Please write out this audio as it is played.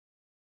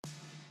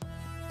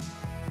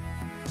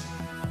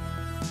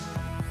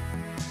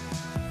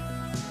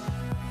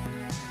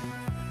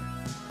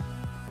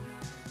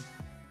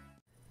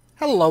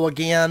Hello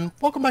again,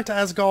 welcome back to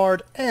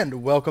Asgard,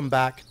 and welcome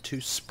back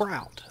to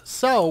Sprout.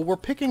 So, we're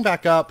picking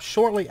back up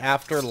shortly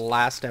after the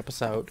last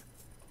episode.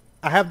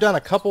 I have done a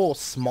couple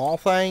small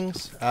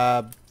things.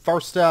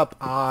 First up,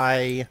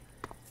 I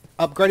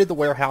upgraded the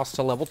warehouse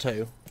to level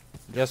 2,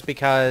 just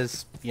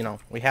because, you know,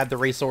 we had the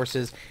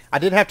resources. I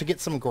did have to get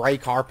some gray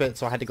carpet,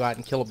 so I had to go out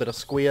and kill a bit of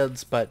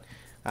squids, but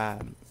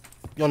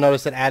you'll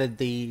notice it added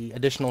the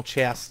additional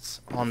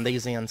chests on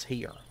these ends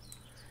here.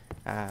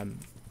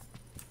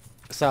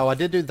 So I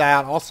did do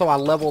that. Also, I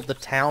leveled the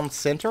town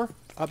center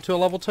up to a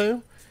level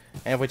 2.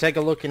 And if we take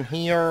a look in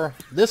here,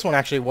 this one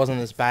actually wasn't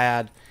as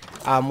bad.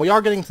 We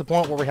are getting to the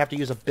point where we have to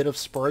use a bit of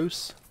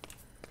spruce.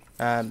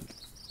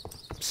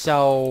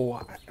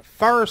 So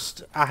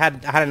first, I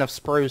had enough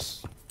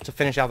spruce to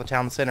finish out the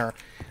town center.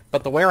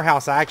 But the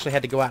warehouse, I actually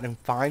had to go out and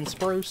find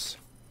spruce.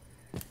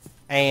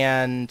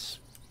 And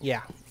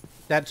yeah,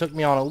 that took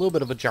me on a little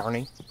bit of a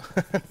journey.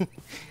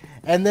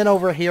 And then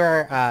over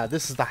here,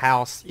 this is the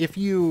house.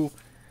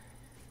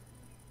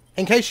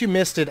 In case you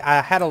missed it,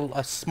 I had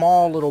a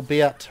small little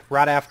bit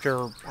right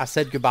after I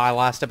said goodbye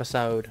last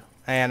episode.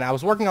 And I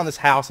was working on this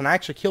house, and I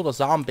actually killed a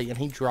zombie, and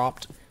he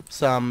dropped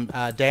some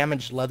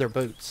damaged leather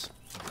boots.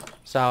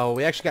 So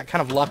we actually got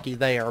kind of lucky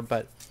there,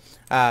 but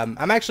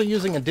I'm actually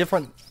using a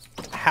different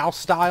house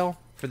style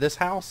for this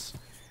house.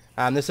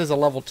 This is a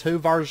level 2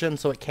 version,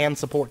 so it can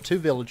support 2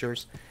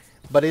 villagers,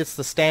 but it's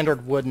the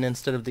standard wooden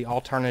instead of the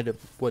alternative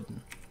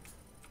wooden.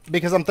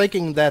 Because I'm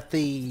thinking that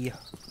the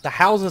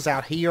houses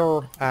out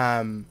here,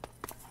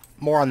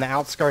 more on the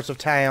outskirts of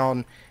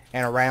town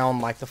and around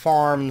like the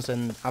farms,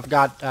 and I've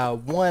got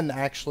one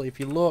actually, if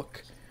you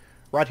look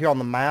right here on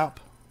the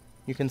map,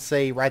 you can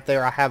see right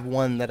there I have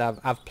one that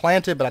I've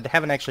planted, but I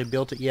haven't actually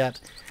built it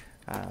yet.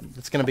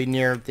 It's going to be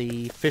near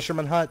the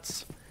fisherman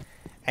huts.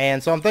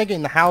 And so I'm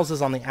thinking the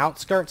houses on the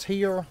outskirts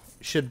here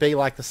should be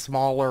like the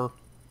smaller,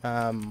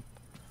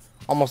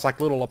 almost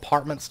like little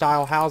apartment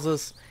style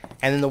houses.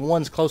 And then the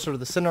ones closer to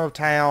the center of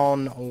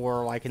town,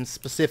 or like in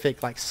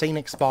specific like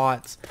scenic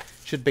spots,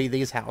 should be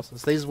these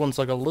houses. These ones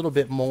look a little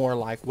bit more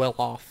like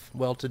well-off,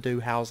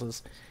 well-to-do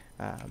houses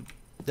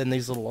than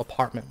these little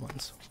apartment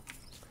ones.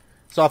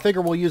 So I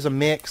figure we'll use a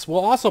mix.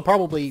 We'll also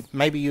probably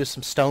maybe use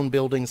some stone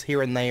buildings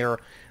here and there,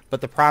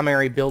 but the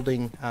primary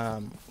building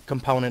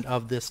component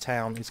of this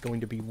town is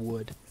going to be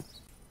wood.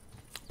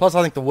 Plus,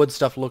 I think the wood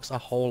stuff looks a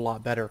whole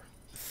lot better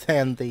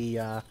than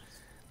the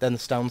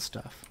stone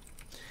stuff.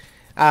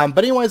 But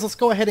anyways, let's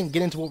go ahead and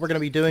get into what we're going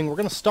to be doing. We're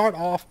going to start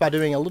off by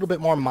doing a little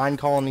bit more mine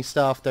colony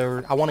stuff.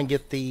 I want to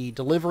get the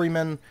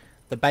deliverymen,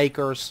 the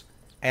bakers,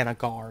 and a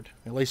guard.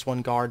 At least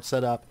one guard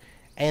set up.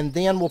 And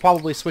then we'll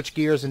probably switch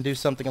gears and do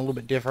something a little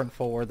bit different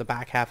for the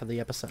back half of the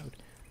episode.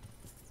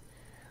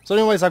 So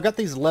anyways, I've got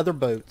these leather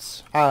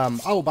boots.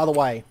 Oh, by the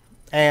way,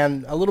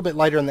 and a little bit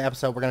later in the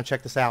episode, we're going to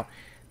check this out.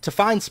 To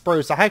find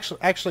spruce, I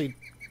actually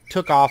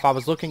took off. I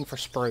was looking for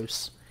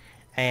spruce.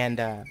 And,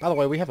 by the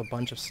way, we have a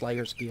bunch of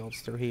Slayers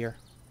guilds through here.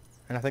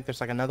 And I think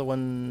there's like another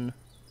one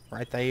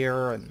right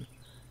there. And,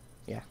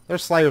 yeah,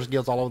 there's Slayers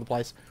guilds all over the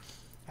place.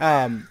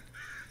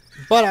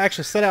 But I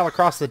actually set out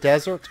across the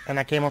desert, and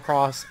I came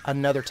across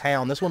another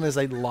town. This one is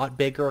a lot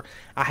bigger.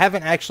 I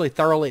haven't actually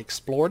thoroughly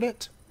explored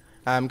it,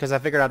 because I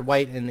figured I'd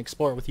wait and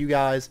explore it with you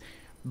guys.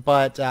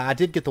 But I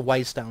did get the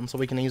waystone, so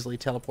we can easily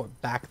teleport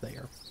back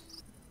there.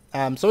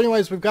 So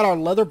anyways, we've got our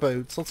leather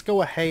boots. Let's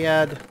go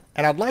ahead,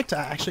 and I'd like to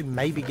actually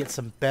maybe get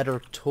some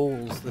better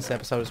tools this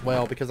episode as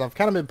well, because I've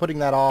kind of been putting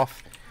that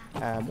off.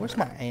 Where's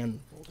my anvil?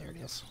 There it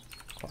is.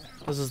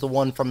 This is the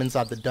one from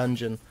inside the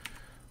dungeon,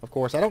 of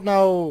course. I don't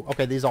know.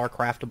 Okay, these are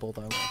craftable,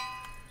 though.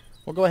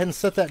 We'll go ahead and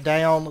set that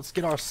down. Let's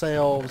get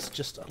ourselves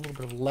just a little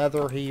bit of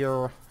leather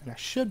here, and I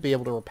should be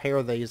able to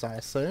repair these, I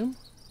assume.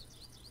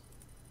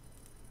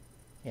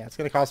 Yeah, it's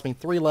going to cost me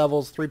 3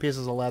 levels, 3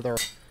 pieces of leather.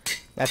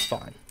 That's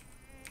fine.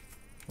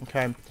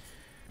 Okay,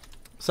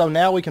 so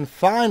now we can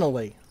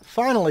finally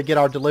get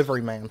our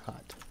deliveryman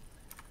hut.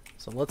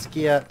 So let's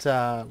get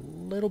a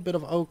little bit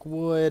of oak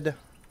wood,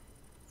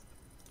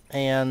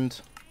 and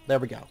there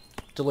we go,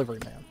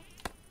 deliveryman.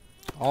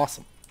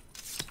 Awesome.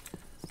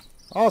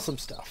 Awesome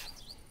stuff.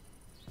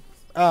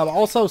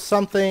 Also,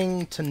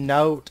 something to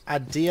note, I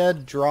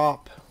did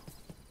drop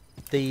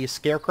the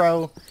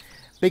scarecrow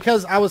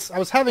because I was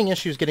having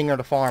issues getting her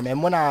to farm,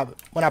 and when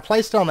I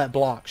placed it on that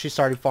block, she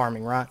started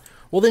farming, right?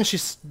 Well, then she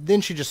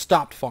just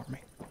stopped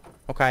farming.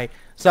 Okay,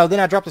 so then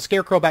I dropped the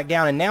scarecrow back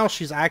down, and now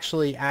she's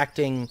actually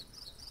acting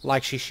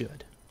like she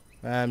should.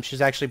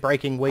 She's actually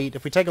breaking wheat.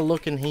 If we take a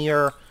look in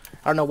here,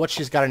 I don't know what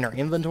she's got in her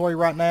inventory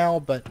right now,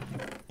 but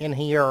in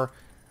here,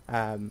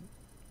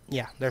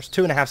 yeah, there's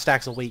 2.5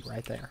 stacks of wheat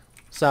right there.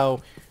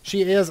 So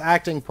she is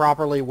acting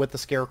properly with the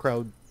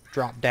scarecrow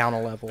dropped down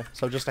a level.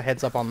 So just a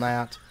heads up on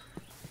that.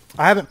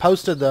 I haven't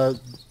posted the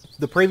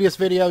previous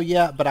video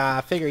yet, but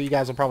I figure you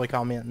guys will probably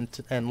comment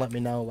and let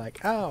me know,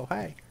 like, oh,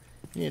 hey,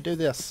 you need to do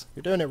this.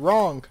 You're doing it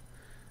wrong.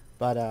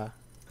 But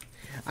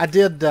I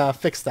did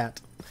fix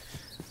that.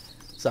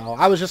 So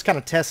I was just kind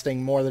of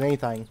testing more than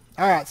anything.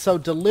 Alright, so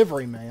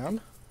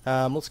deliveryman.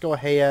 Let's go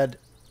ahead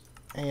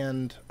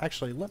and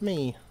actually let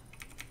me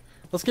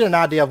let's get an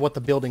idea of what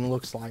the building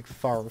looks like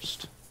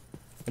first.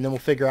 And then we'll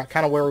figure out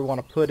kind of where we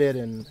want to put it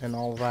and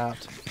all of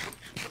that.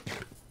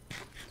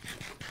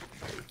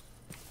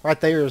 Right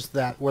there is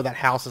where that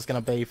house is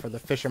going to be for the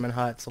fisherman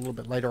huts a little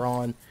bit later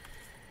on.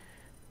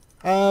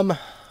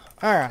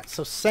 Alright,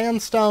 so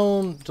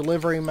sandstone,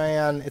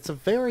 deliveryman. It's a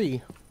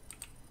very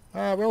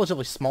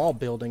relatively small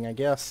building, I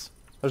guess.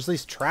 There's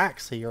these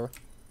tracks here.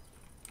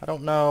 I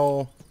don't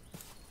know.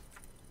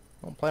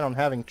 I don't plan on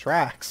having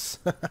tracks.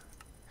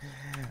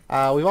 We've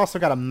also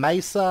got a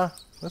mesa.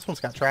 This one's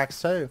got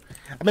tracks too.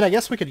 I mean, I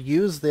guess we could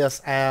use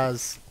this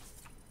as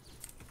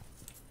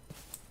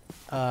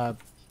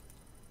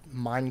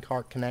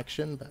minecart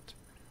connection,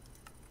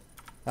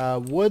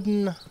 but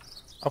wooden.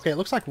 Okay, it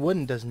looks like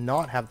wooden does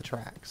not have the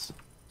tracks.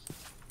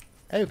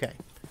 Okay,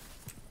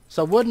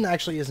 so wooden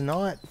actually is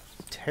not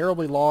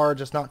terribly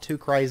large. It's not too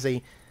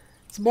crazy.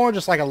 It's more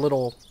just like a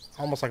little,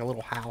 almost like a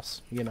little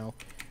house, you know,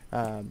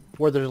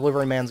 where the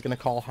delivery man's going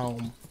to call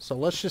home. So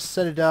let's just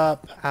set it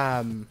up.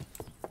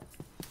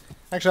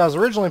 Actually, I was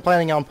originally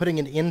planning on putting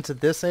it into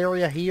this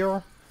area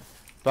here,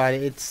 but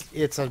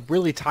it's a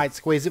really tight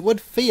squeeze. It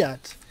would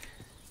fit.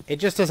 It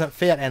just doesn't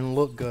fit and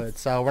look good.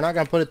 So we're not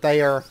going to put it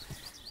there.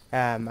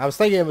 I was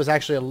thinking it was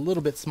actually a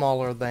little bit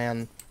smaller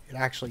than it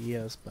actually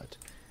is, but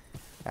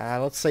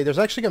let's see. There's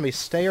actually going to be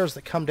stairs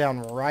that come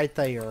down right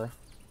there.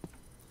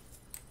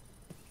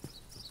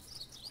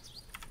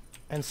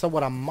 And so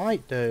what I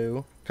might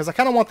do, because I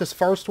kind of want this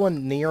first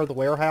one near the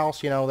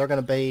warehouse, you know, they're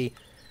going to be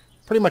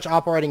pretty much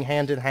operating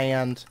hand in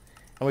hand.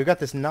 And we've got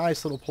this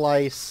nice little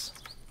place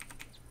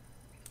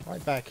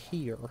right back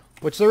here,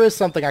 which there is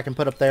something I can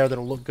put up there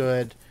that'll look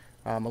good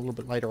a little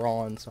bit later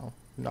on, so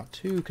I'm not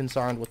too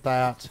concerned with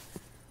that.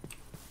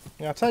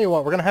 Yeah, I'll tell you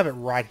what, we're going to have it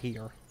right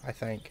here, I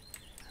think.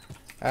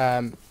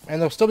 And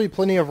there'll still be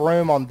plenty of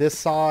room on this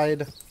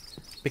side,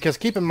 because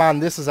keep in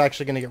mind this is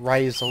actually going to get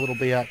raised a little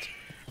bit,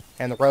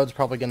 and the road's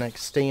probably going to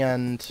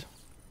extend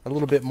a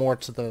little bit more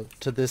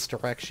to this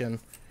direction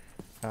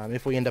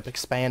if we end up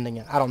expanding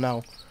it. I don't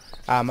know.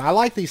 I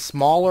like these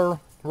smaller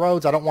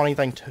roads. I don't want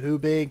anything too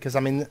big, because,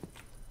 I mean,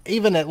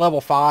 even at level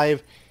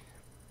 5,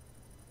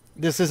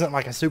 this isn't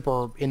like a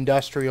super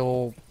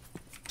industrial,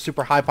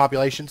 super high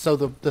population, so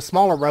the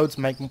smaller roads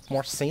make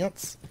more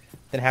sense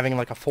than having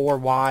like a 4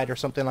 wide or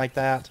something like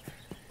that.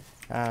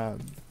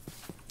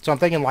 So I'm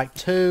thinking like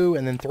 2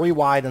 and then 3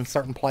 wide in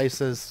certain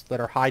places that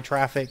are high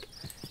traffic.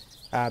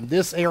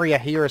 This area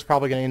here is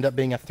probably going to end up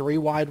being a 3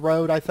 wide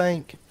road, I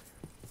think,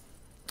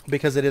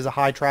 because it is a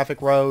high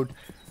traffic road.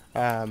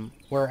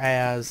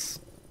 Whereas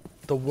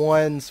the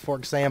ones, for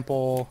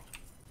example,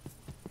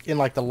 in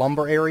like the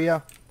lumber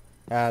area,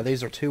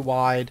 these are 2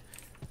 wide.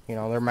 You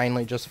know, they're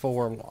mainly just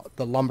for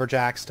the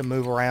lumberjacks to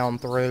move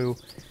around through.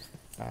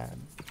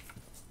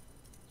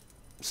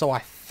 So I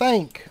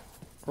think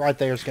right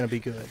there is going to be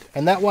good.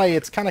 And that way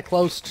it's kind of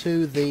close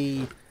to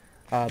the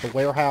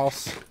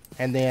warehouse.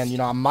 And then, you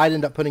know, I might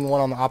end up putting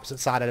one on the opposite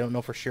side. I don't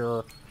know for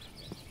sure.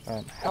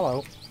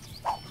 Hello.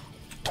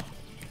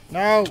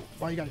 No!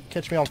 Why you gotta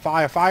catch me on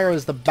fire? Fire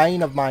is the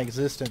bane of my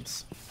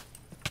existence.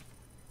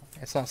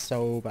 It's not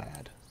so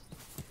bad.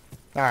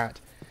 Alright.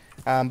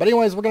 But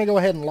anyways, we're going to go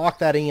ahead and lock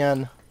that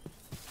in.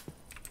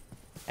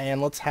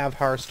 And let's have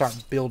her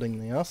start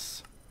building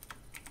this.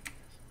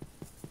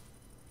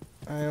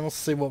 And let's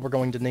see what we're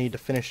going to need to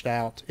finish it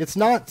out. It's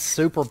not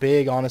super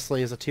big,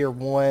 honestly, as a tier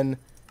 1.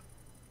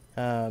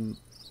 It's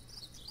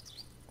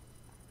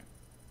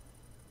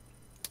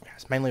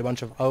mainly a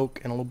bunch of oak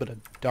and a little bit of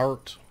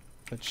dirt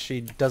that she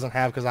doesn't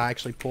have because I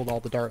actually pulled all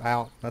the dirt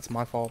out. That's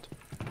my fault.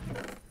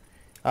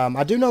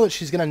 I do know that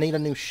she's going to need a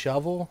new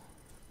shovel.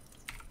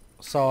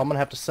 So I'm going to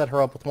have to set her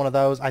up with one of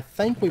those. I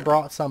think we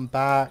brought some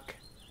back.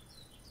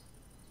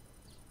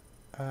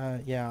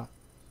 Yeah.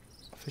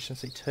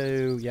 Efficiency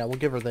 2. Yeah, we'll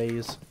give her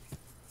these.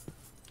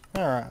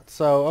 Alright,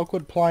 so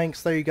oakwood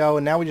planks, there you go.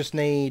 And now we just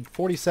need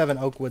 47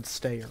 oakwood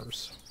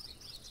stairs.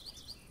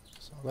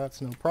 So that's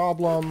no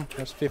problem.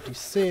 There's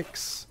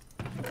 56.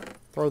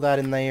 Throw that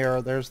in there.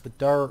 There's the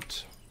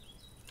dirt.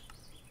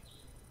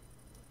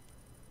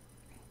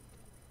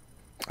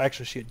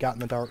 Actually, she had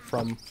gotten the dirt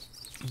from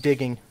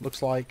digging,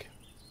 looks like.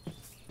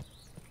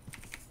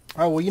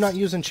 Oh, will you not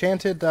use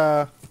enchanted?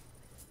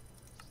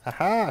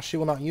 Aha, she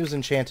will not use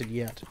enchanted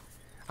yet.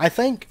 I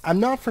think, I'm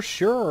not for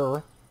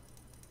sure,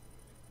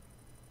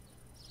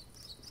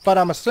 but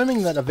I'm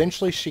assuming that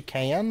eventually she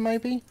can,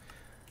 maybe?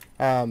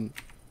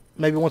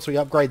 Maybe once we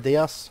upgrade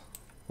this,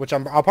 which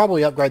I'll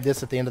probably upgrade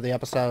this at the end of the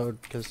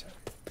episode, because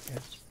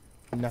it's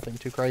nothing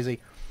too crazy.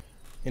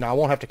 You know, I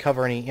won't have to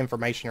cover any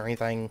information or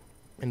anything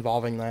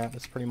involving that.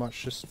 It's pretty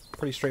much just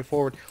pretty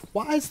straightforward.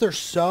 Why is there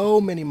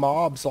so many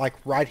mobs, like,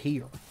 right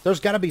here? There's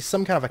got to be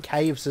some kind of a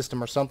cave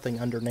system or something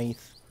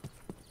underneath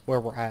where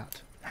we're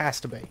at.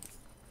 Has to be.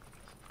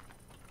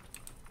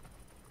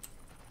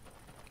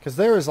 Because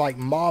there is, like,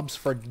 mobs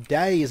for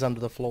days under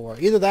the floor.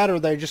 Either that or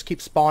they just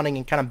keep spawning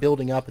and kind of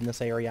building up in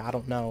this area. I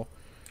don't know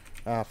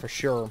for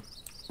sure.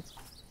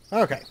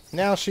 Okay,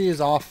 now she is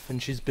off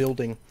and she's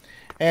building.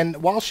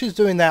 And while she's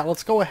doing that,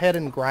 let's go ahead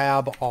and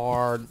grab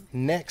our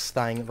next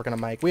thing that we're going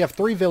to make. We have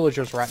 3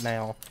 villagers right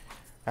now.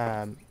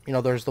 You know,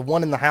 there's the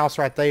one in the house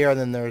right there, and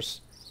then there's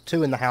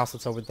 2 in the house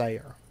that's over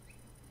there.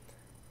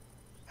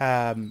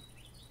 And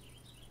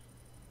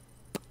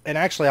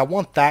actually, I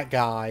want that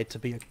guy to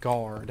be a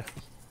guard.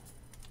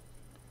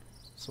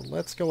 So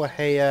let's go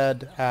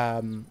ahead.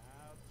 We're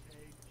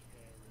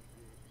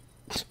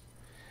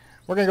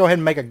going to go ahead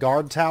and make a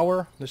guard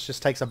tower. This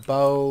just takes a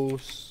bow.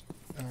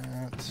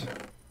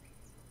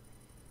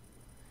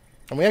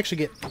 And we actually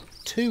get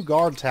 2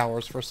 guard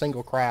towers for a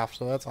single craft,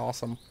 so that's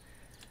awesome.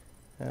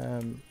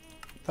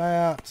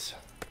 That.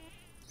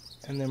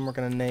 And then we're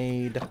going to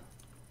need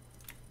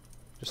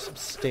just some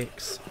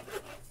sticks.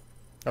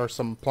 Or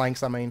some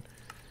planks, I mean.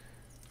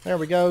 There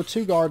we go,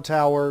 2 guard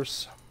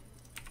towers.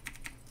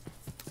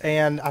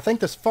 And I think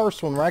this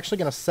first one we're actually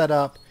going to set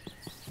up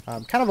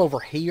kind of over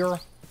here.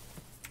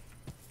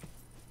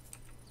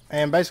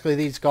 And basically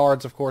these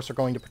guards, of course, are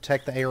going to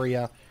protect the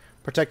area,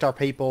 protect our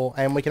people,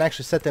 and we can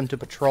actually set them to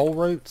patrol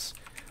routes.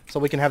 So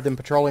we can have them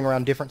patrolling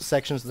around different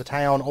sections of the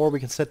town, or we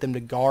can set them to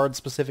guard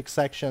specific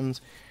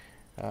sections.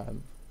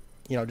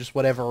 You know, just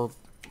whatever,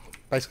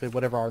 basically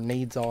whatever our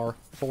needs are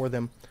for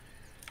them.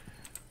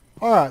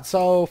 Alright,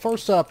 so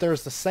first up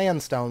there's the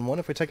sandstone one.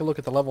 If we take a look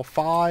at the level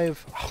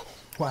 5, oh,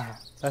 wow,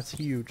 that's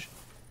huge.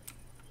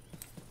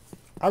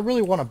 I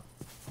really want to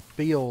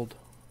build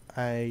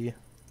a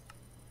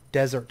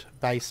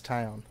desert-based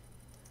town.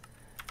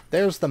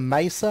 There's the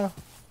Mesa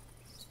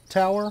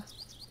Tower.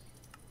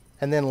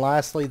 And then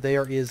lastly,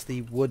 there is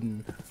the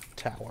wooden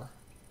tower.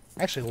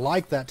 I actually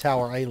like that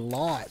tower a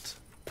lot.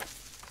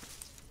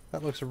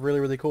 That looks really,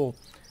 really cool.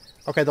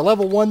 Okay, the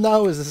level 1,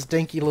 though, is this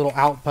dinky little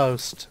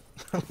outpost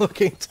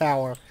looking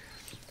tower.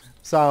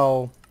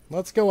 So,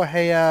 let's go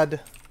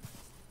ahead,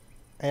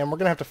 and we're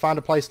going to have to find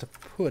a place to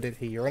put it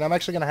here. And I'm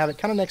actually going to have it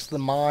kind of next to the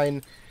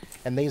mine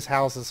and these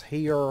houses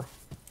here.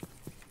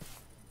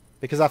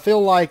 Because I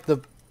feel like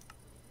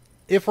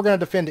if we're going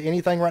to defend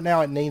anything right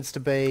now, it needs to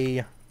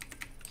be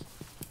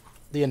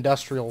the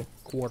industrial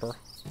quarter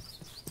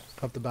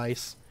of the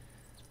base.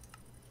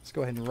 Let's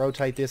go ahead and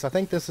rotate this. I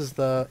think this is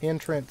the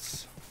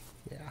entrance.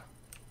 Yeah.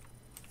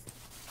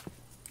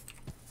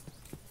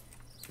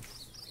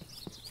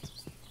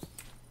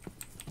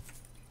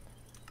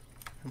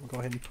 I'm going to go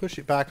ahead and push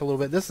it back a little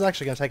bit. This is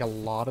actually going to take a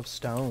lot of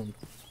stone.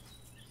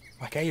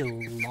 Like a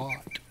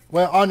lot.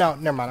 Well, oh no,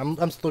 never mind.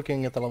 I'm just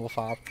looking at the level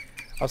 5.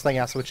 I was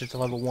thinking I switched it to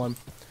level 1.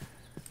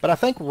 But I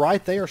think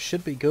right there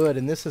should be good.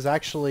 And this is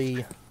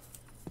actually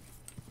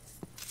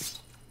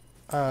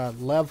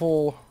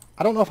level...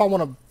 I don't know if I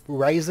want to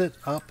raise it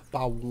up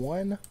by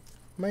 1,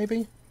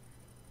 maybe?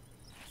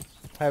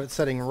 Have it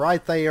sitting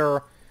right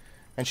there.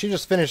 And she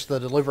just finished the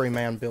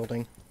deliveryman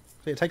building.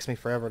 See, it takes me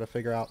forever to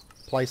figure out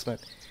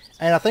placement.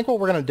 And I think what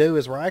we're going to do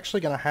is we're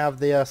actually going to have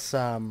this...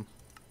 I'll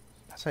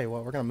tell you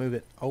what, we're going to move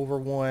it over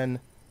 1,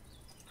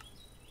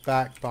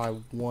 back by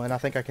 1. I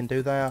think I can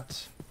do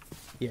that.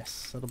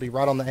 Yes, it'll be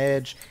right on the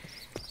edge.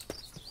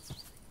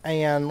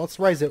 And let's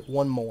raise it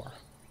 1 more.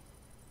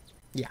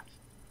 Yeah.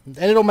 And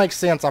it'll make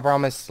sense, I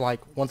promise, like,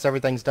 once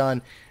everything's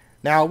done.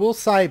 Now, I will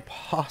say,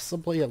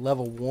 possibly at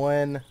level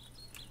 1,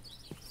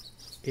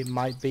 it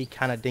might be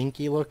kind of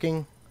dinky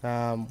looking.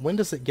 When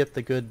does it get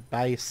the good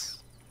base?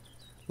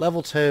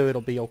 Level 2,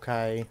 it'll be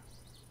okay.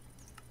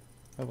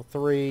 Level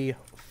 3,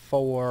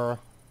 4,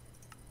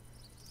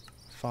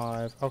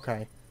 5,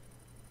 okay.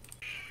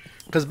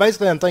 Because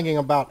basically I'm thinking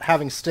about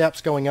having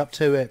steps going up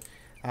to it,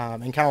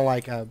 and kind of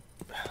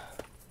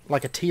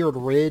like a tiered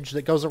ridge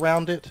that goes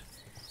around it.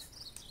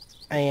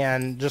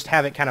 And just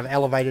have it kind of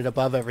elevated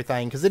above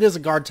everything. Because it is a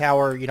guard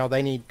tower, you know,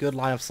 they need good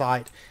line of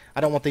sight.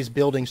 I don't want these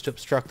buildings to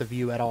obstruct the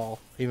view at all,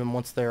 even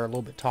once they're a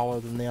little bit taller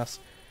than this.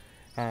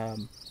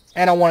 And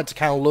I want it to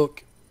kind of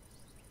look,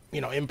 you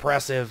know,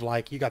 impressive,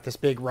 like you got this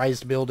big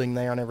raised building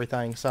there and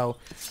everything. So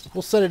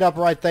we'll set it up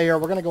right there.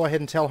 We're going to go ahead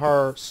and tell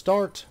her,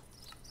 start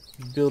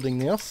building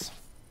this.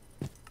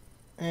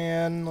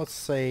 And let's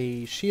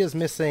see, she is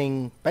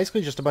missing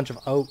basically just a bunch of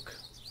oak.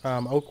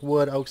 Oak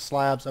wood, oak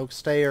slabs, oak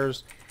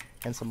stairs,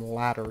 and some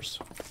ladders.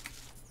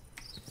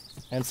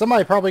 And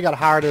somebody probably got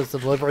hired as the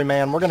delivery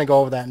man. We're going to go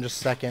over that in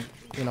just a second,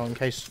 you know, in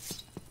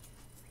case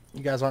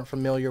you guys aren't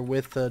familiar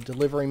with the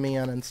delivery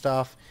men and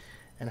stuff,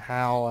 and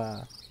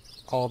how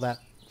all that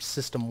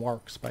system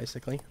works,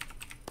 basically.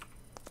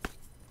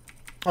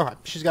 Alright,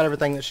 she's got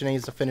everything that she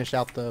needs to finish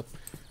out the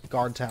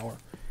guard tower.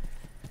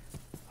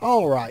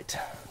 Alright,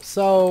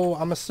 so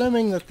I'm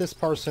assuming that this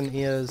person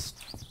is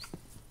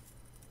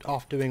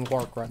off doing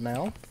work right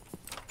now.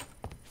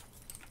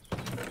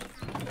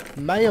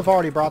 May have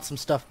already brought some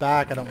stuff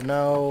back, I don't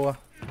know.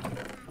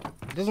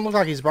 It doesn't look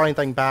like he's brought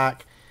anything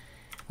back.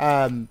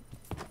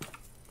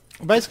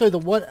 Basically, the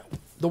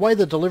way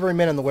the delivery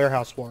men in the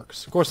warehouse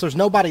works. Of course, there's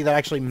nobody that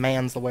actually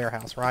mans the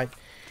warehouse, right?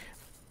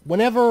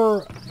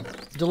 Whenever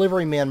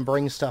delivery men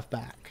bring stuff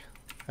back,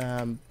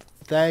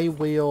 they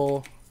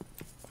will...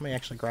 Let me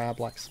actually grab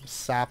like some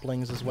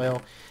saplings as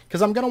well,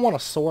 because I'm going to want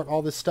to sort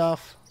all this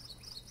stuff,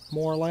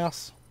 more or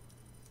less.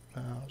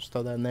 Just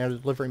throw that in there. The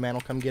delivery man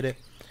will come get it.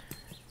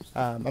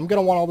 I'm going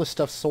to want all this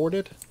stuff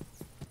sorted.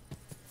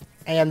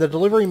 And the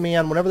delivery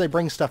men, whenever they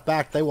bring stuff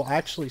back, they will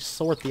actually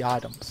sort the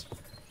items.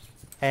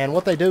 And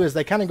what they do is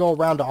they kind of go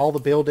around to all the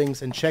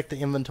buildings and check the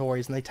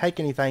inventories, and they take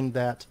anything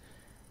that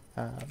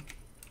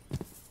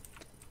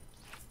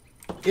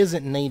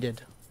isn't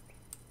needed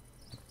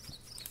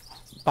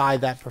by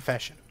that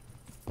profession.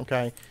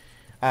 Okay.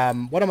 What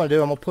I'm going to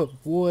do, I'm going to put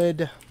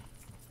wood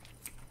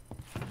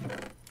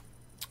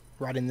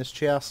right in this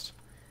chest.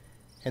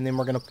 And then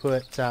we're going to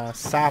put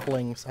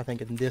saplings, I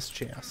think, in this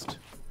chest.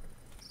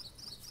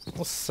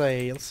 Let's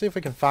see. Let's see if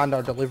we can find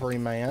our delivery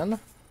man.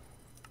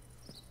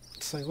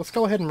 Let's see. Let's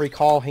go ahead and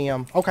recall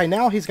him. Okay,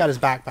 now he's got his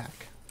backpack.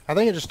 I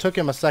think it just took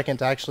him a second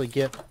to actually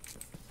get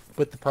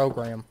with the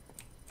program.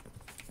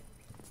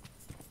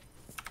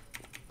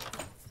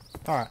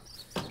 Alright.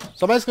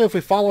 So basically, if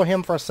we follow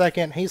him for a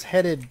second, he's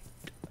headed...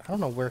 I don't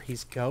know where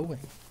he's going.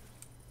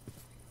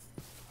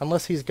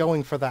 Unless he's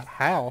going for that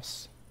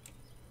house.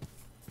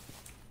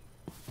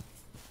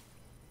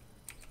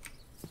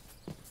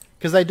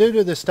 Because they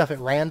do this stuff at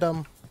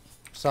random.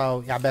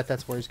 So, yeah, I bet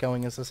that's where he's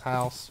going, is this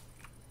house.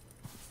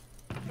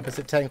 Because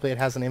technically it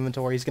has an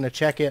inventory. He's going to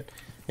check it.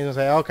 He's going to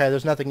say, okay,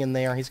 there's nothing in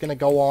there. He's going to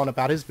go on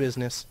about his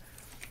business.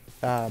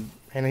 And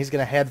he's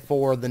going to head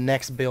for the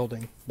next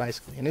building,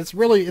 basically. And it's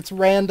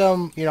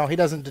random. You know, he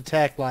doesn't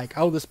detect, like,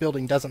 oh, this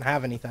building doesn't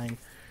have anything.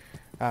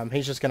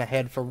 He's just going to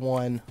head for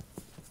one.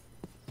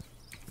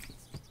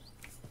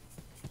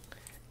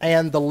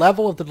 And the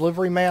level of the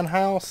delivery man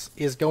house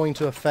is going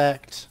to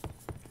affect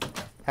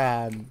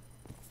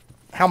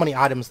how many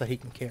items that he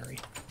can carry.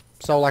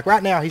 So, like,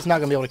 right now, he's not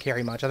going to be able to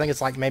carry much. I think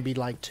it's, like, maybe,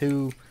 like,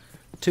 two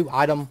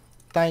item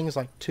things,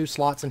 like 2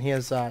 slots in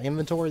his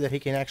inventory that he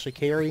can actually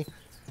carry. Is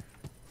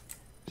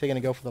he going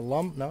to go for the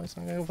lumber? No, he's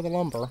not going to go for the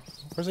lumber.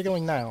 Where's he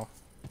going now?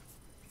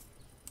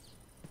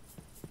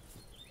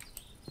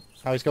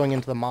 Oh, he's going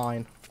into the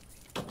mine.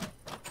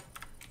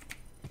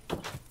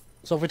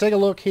 So if we take a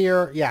look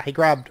here, yeah, he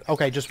grabbed,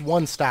 okay, just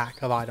 1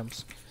 stack of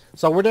items.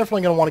 So we're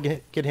definitely going to want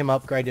to get him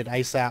upgraded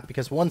ASAP,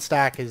 because 1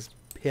 stack is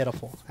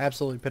pitiful.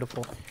 Absolutely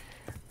pitiful.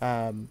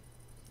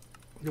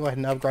 Go ahead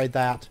and upgrade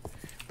that.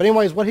 But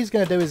anyways, what he's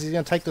going to do is he's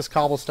going to take this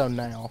cobblestone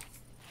now.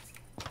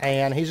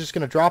 And he's just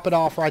going to drop it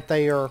off right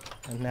there.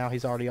 And now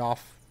he's already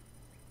off.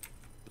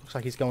 Looks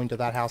like he's going to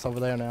that house over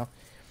there now.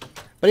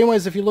 But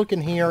anyways, if you look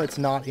in here, it's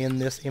not in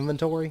this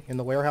inventory, in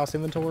the warehouse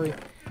inventory.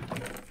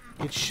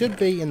 It should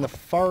be in the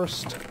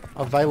first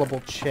available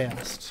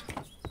chest.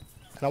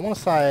 And I want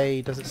to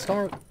say, does it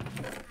start?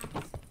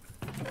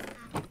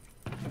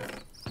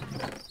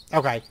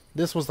 Okay,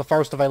 this was the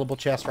first available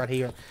chest right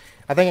here.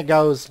 I think it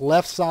goes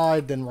left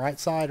side, then right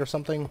side or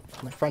something,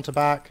 like front to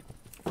back.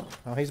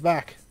 Oh, he's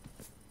back.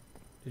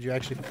 Did you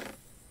actually...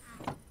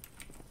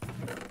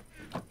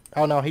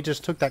 Oh no, he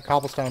just took that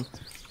cobblestone.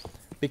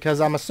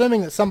 Because I'm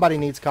assuming that somebody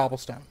needs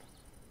cobblestone.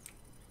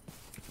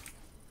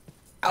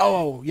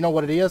 Oh, you know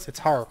what it is? It's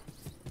her.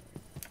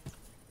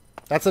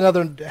 That's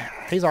another...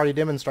 He's already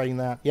demonstrating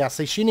that. Yeah,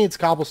 see, she needs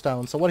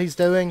cobblestone. So what he's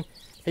doing,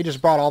 he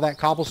just brought all that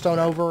cobblestone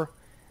over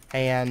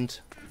and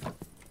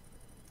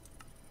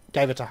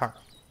gave it to her.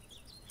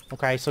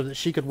 Okay, so that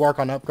she could work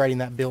on upgrading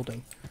that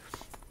building.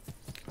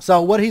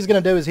 So what he's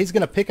going to do is he's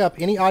going to pick up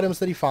any items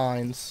that he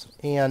finds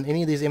in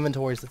any of these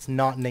inventories that's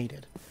not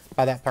needed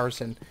by that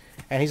person.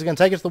 And he's going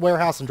to take it to the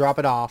warehouse and drop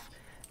it off.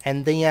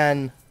 And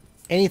then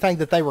anything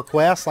that they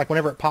request, like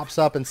whenever it pops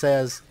up and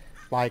says,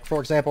 like, for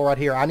example, right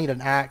here, I need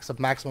an axe of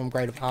maximum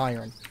grade of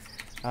iron.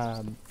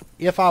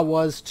 If I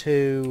was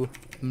to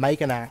make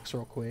an axe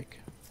real quick.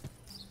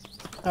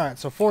 Alright,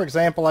 so for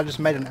example, I just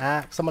made an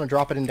axe. I'm going to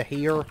drop it into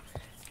here.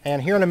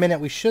 And here in a minute,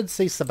 we should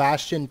see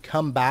Sebastian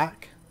come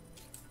back.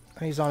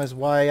 He's on his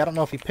way. I don't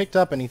know if he picked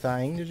up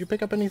anything. Did you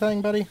pick up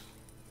anything, buddy?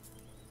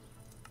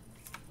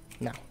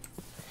 No.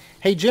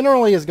 He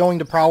generally is going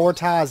to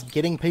prioritize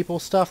getting people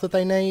stuff that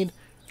they need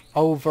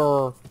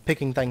over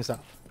picking things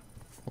up.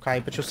 Okay,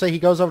 but you'll see he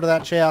goes over to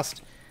that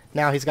chest.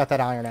 Now he's got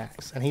that iron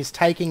axe. And he's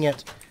taking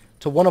it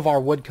to one of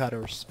our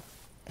woodcutters.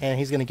 And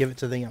he's going to give it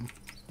to them.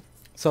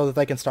 So that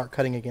they can start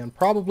cutting again.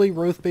 Probably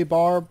Ruth B.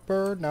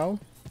 Barber. No.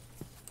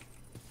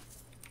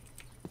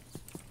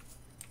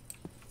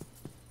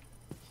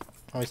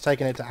 Oh, he's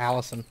taking it to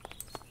Allison.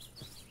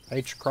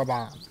 H.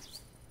 Craban.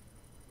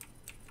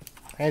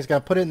 And he's going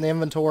to put it in the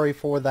inventory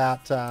for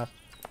that,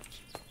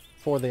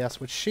 for this,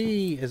 which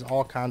she is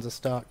all kinds of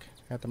stuck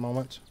at the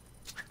moment.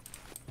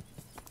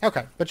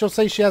 Okay, but you'll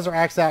see she has her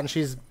axe out and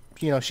she's,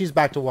 you know, she's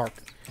back to work.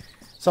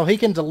 So he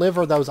can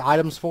deliver those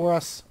items for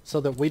us so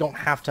that we don't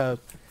have to,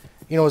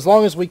 you know, as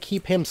long as we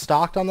keep him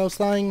stocked on those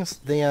things,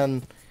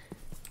 then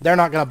they're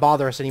not going to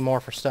bother us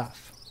anymore for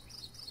stuff.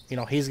 You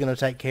know, he's going to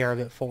take care of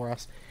it for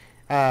us.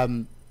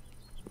 Now,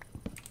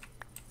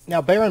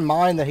 bear in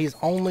mind that he's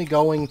only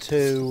going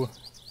to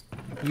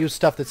use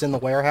stuff that's in the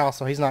warehouse,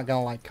 so he's not going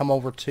to, like, come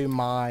over to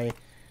my,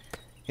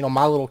 you know,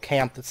 my little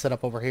camp that's set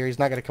up over here. He's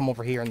not going to come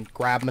over here and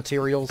grab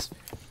materials.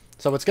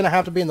 So it's going to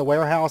have to be in the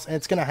warehouse, and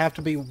it's going to have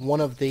to be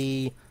one of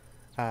the,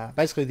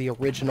 basically the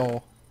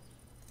original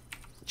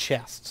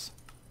chests.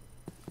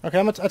 Okay,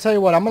 I'll tell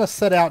you what, I'm gonna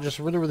set out just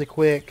really, really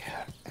quick,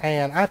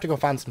 and I have to go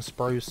find some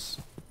spruce.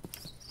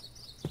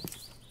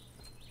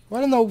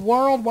 What in the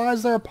world? Why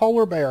is there a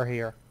polar bear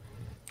here?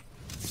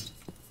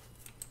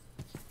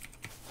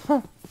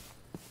 Huh.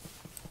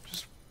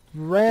 Just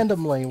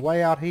randomly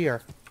way out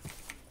here.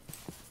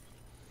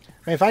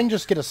 I mean, if I can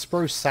just get a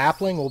spruce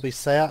sapling, we'll be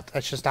set.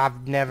 It's just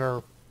I've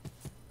never...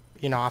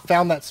 You know, I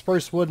found that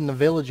spruce wood in the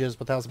villages,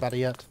 but that was about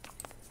it.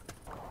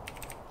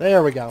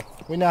 There we go.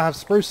 We now have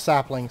spruce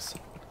saplings.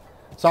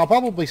 So I'll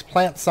probably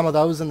plant some of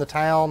those in the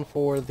town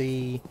for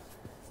the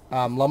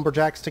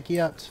lumberjacks to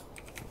get.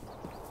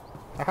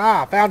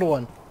 Aha! Found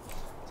one!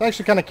 It's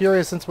actually kind of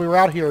curious since we were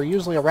out here.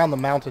 Usually around the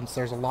mountains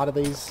there's a lot of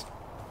these.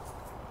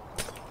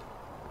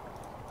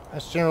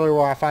 That's generally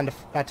where I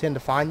tend to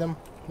find them.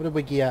 What did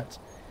we get?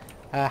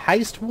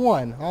 Haste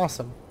 1.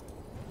 Awesome.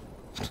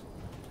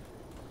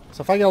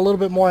 So if I get a little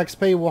bit more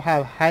XP, we'll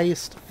have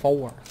Haste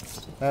 4.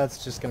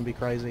 That's just going to be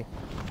crazy.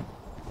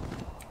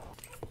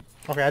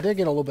 Okay, I did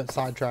get a little bit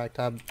sidetracked.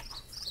 I'm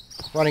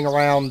running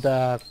around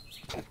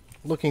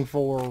looking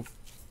for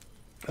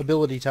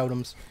ability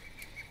totems.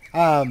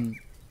 And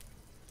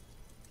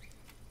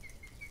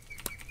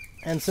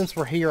since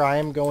we're here, I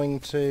am going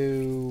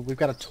to... We've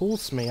got a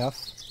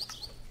toolsmith.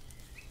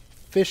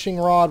 Fishing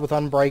rod with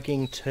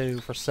unbreaking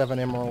 2 for 7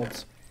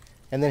 emeralds.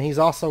 And then he's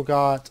also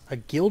got a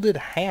gilded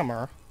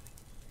hammer.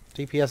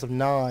 DPS of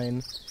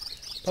 9.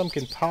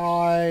 Pumpkin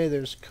pie.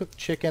 There's cooked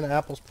chicken,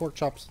 apples, pork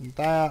chops, and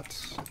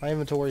that. My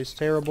inventory is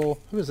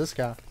terrible. Who is this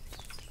guy?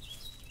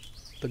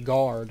 The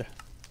guard.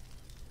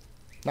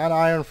 9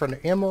 iron for an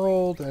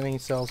emerald. And he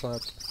sells a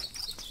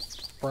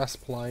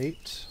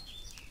breastplate.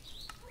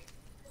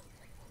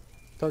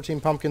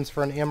 13 pumpkins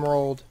for an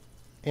emerald.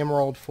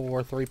 Emerald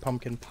for 3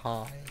 pumpkin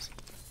pies.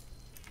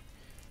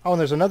 Oh, and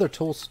there's another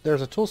tool.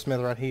 There's a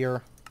toolsmith right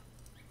here.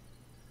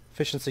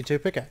 Efficiency 2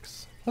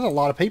 pickaxe. There's a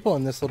lot of people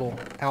in this little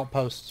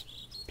outpost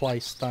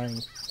place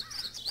thing.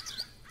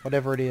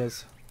 Whatever it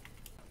is.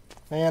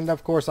 And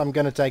of course I'm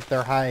going to take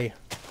their hay.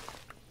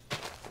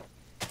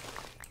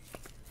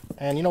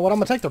 And you know what? I'm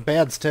going to take their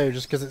beds too,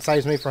 just because it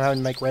saves me from having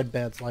to make red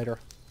beds later.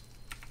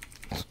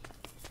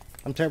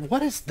 I'm terrible.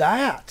 What is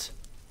that?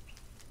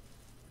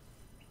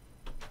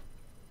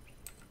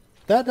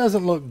 That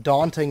doesn't look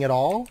daunting at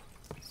all.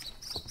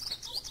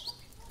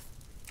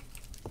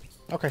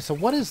 Okay, so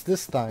what is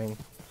this thing?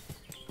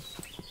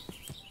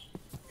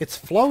 It's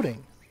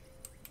floating.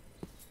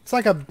 It's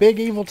like a big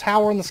evil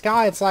tower in the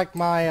sky. It's like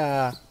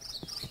my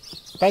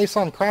base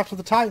on Craft of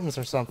the Titans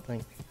or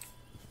something.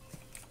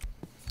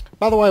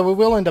 By the way, we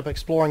will end up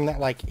exploring that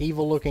like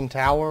evil looking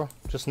tower,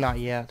 just not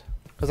yet.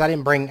 Because I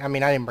didn't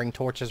bring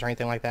torches or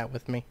anything like that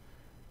with me.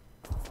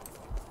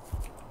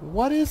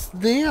 What is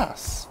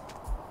this?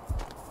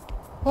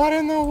 What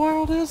in the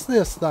world is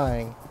this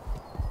thing?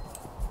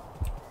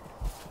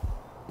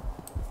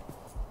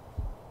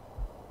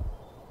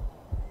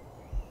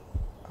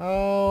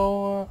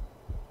 Oh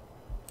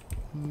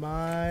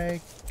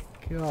my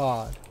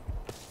god.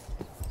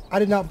 I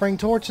did not bring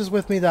torches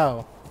with me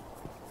though.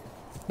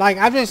 Like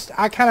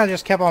I kind of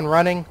just kept on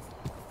running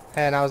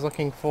and I was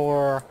looking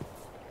for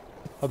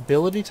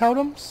ability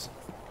totems.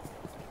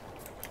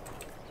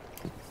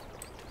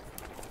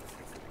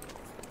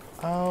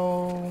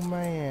 Oh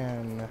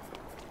man.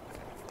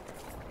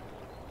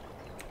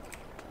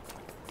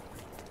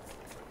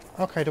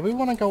 Okay, do we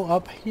want to go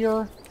up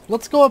here?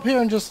 Let's go up here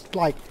and just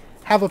like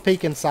have a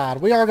peek inside.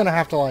 We are going to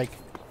have to like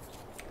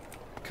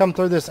come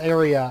through this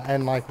area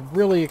and like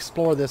really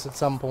explore this at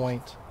some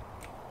point.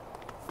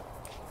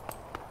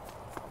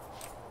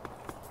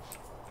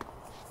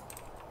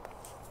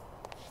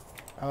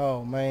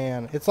 Oh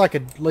man, it's like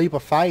a leap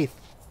of faith.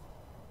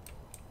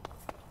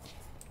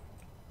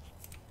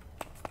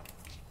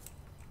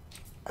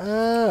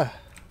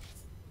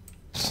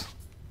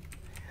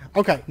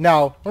 Okay,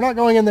 no, we're not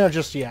going in there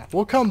just yet.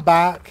 We'll come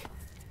back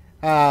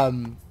a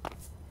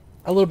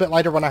little bit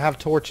later when I have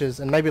torches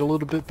and maybe a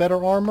little bit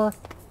better armor.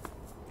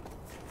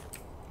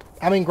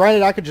 I mean,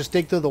 granted, I could just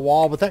dig through the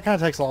wall, but that kind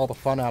of takes all the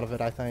fun out of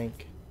it, I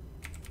think.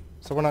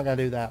 So we're not going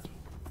to do that.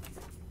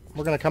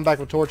 We're going to come back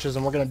with torches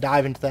and we're going to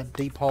dive into that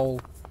deep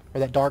hole, or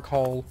that dark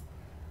hole,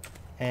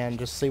 and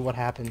just see what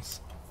happens,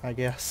 I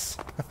guess.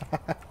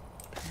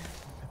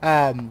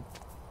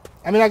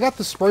 I mean, I got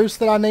the spruce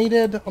that I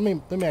needed. Let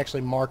me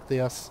actually mark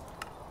this.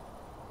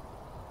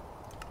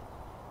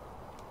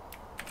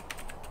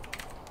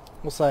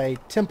 We'll say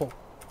temple.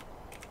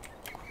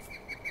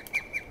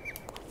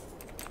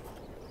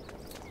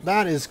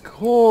 That is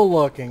cool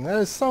looking. That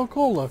is so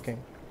cool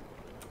looking.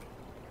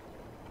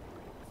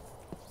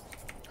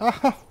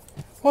 Oh,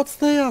 what's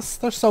this?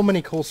 There's so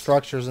many cool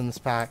structures in this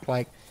pack.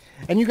 Like,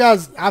 and you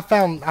guys, I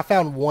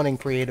found one in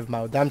creative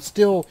mode. I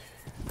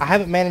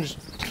haven't managed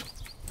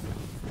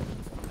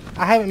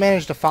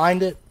to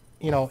find it,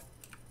 you know,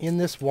 in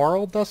this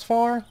world thus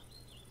far.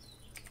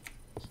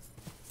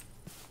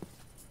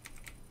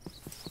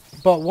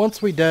 But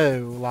once we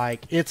do,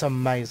 like, it's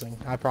amazing.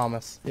 I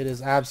promise. It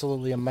is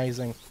absolutely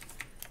amazing.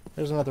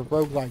 There's another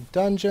roguelike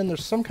dungeon.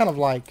 There's some kind of,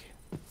 like...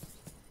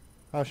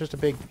 Oh, it's just a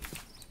big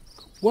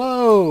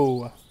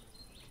Whoa!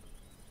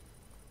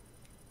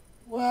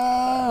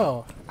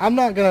 Whoa! I'm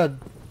not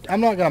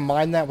gonna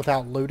mine that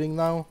without looting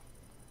though.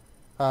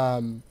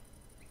 I'm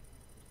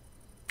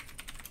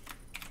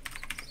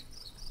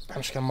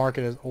just gonna mark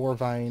it as ore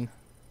vein,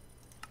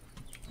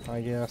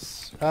 I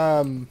guess.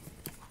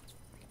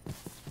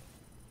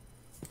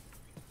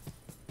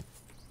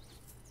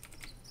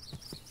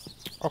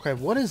 Okay,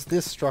 what is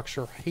this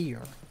structure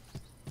here?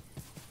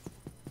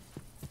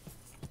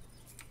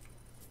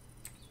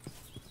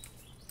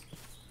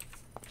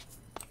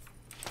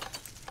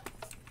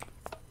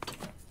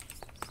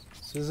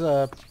 This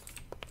is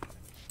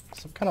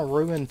some kind of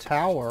ruined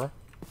tower.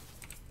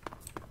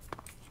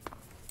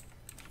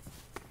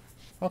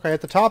 Okay,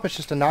 at the top it's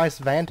just a nice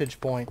vantage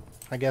point,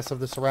 I guess, of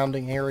the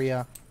surrounding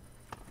area.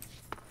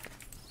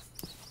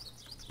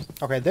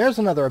 Okay, there's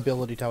another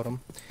ability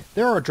totem.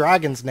 There are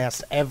dragon's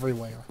nests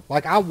everywhere.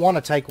 Like, I want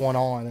to take one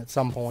on at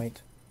some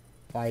point.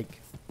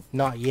 Like,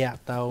 not yet,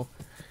 though.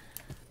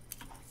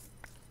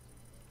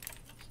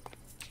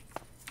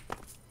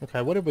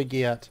 Okay, what did we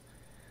get?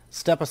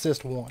 Step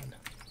assist 1.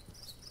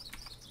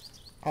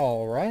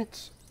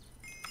 Alright.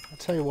 I'll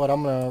tell you what,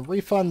 I'm going to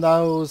refund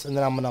those, and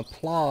then I'm going to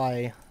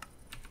apply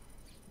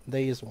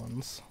these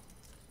ones.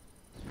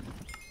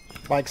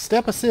 Like,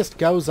 step assist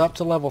goes up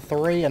to level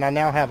 3, and I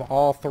now have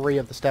all 3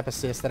 of the step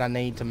assists that I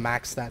need to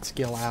max that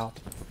skill out.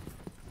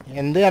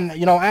 And then,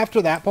 you know,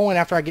 after that point,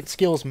 after I get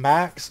skills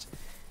maxed,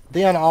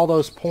 then all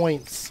those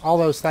points, all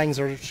those things,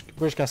 we're just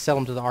going to sell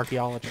them to the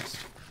archaeologist.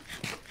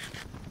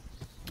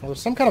 Well,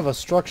 there's some kind of a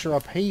structure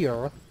up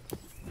here.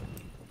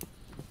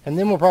 And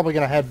then we're probably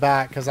going to head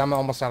back, because I'm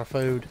almost out of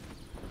food.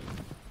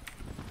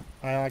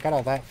 I got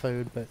all that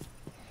food, but...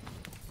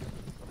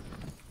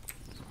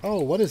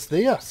 Oh, what is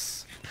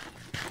this?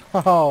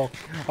 Oh,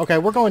 okay,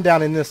 we're going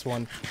down in this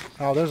one.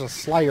 Oh, there's a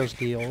Slayer's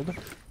Guild.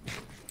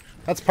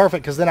 That's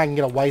perfect, because then I can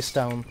get a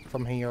waystone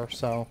from here,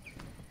 so...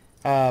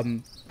 yeah.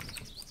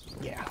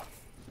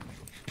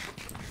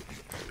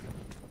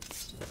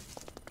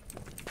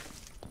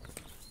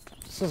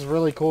 This is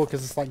really cool,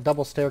 because it's like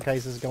double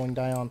staircases going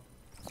down.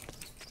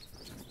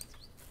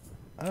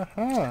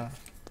 Uh-huh.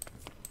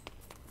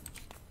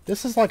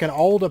 This is like an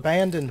old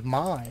abandoned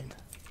mine.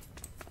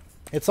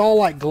 It's all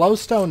like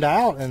glowstoned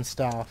out and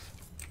stuff.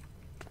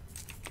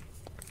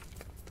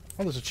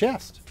 Oh, there's a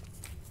chest.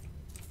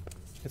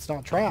 It's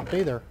not trapped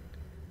either.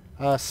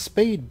 A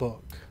speed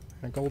book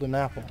and a golden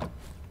apple.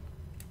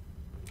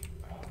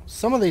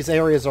 Some of these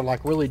areas are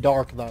like really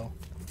dark though.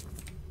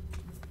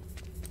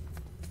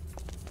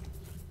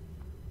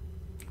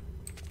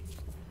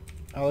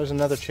 Oh, there's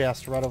another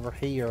chest right over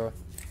here.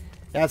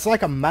 Yeah, it's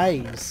like a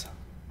maze.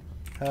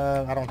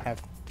 I don't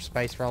have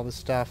space for all this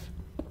stuff.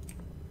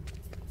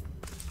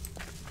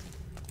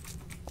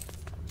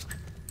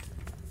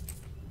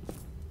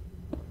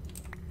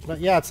 But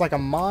yeah, it's like a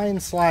mine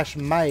slash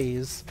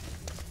maze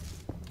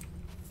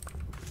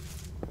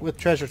with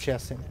treasure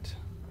chests in it.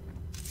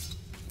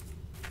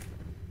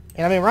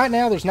 And I mean, right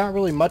now there's not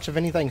really much of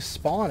anything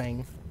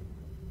spawning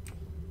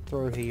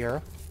through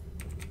here.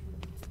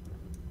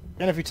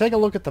 And if you take a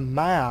look at the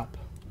map,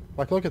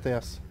 like look at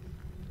this.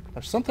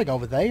 There's something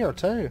over there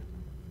too.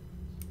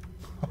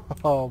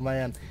 Oh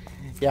man.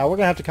 Yeah, we're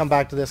gonna have to come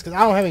back to this because I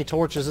don't have any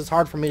torches. It's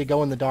hard for me to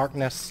go in the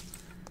darkness,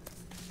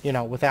 you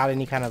know, without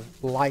any kind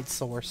of light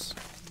source.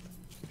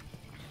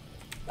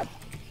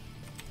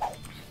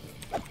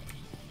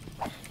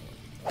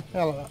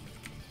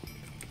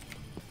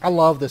 I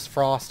love this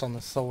frost on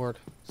the sword.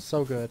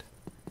 So good.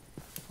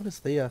 What is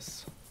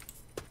this?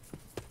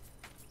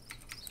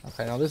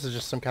 Okay, now this is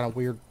just some kind of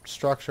weird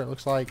structure, it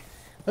looks like.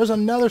 There's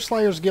another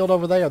Slayer's Guild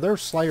over there.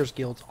 There's Slayer's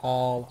Guilds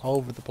all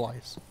over the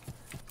place.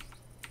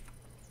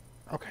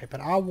 Okay,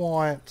 but I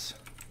want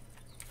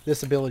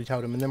this ability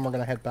totem, and then we're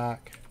going to head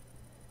back.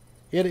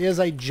 It is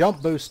a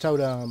jump boost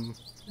totem.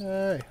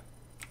 Yay.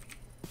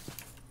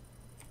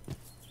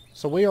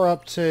 So we are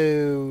up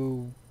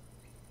to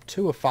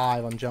 2 of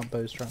 5 on jump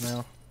boost right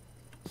now.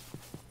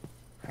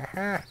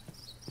 Aha.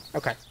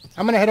 Okay,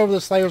 I'm going to head over to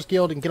the Slayer's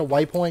Guild and get a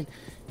waypoint,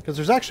 because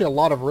there's actually a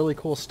lot of really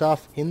cool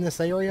stuff in this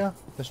area,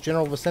 this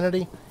general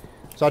vicinity.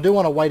 So I do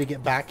want a way to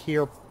get back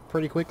here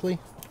pretty quickly.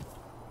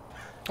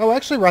 Oh,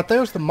 actually right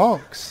there's the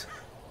monks.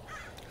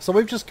 So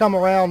we've just come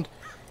around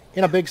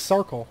in a big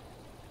circle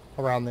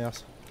around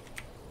this.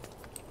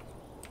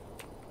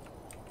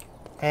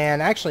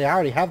 And actually I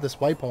already have this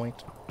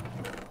waypoint.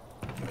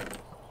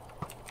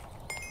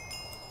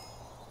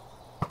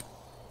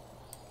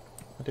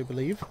 I do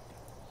believe.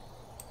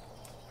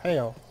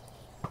 Hell.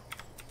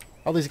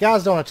 Oh, these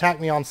guys don't attack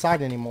me on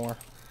sight anymore.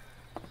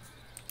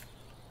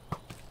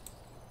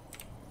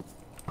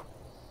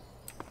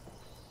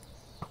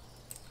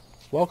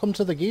 Welcome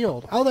to the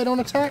guild. Oh, they don't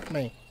attack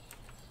me.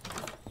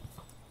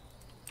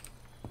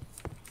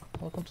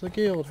 Welcome to the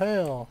guild.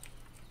 Hell.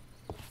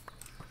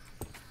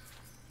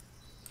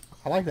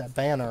 I like that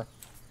banner.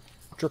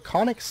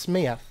 Draconic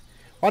Smith.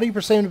 Why do you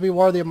presume to be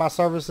worthy of my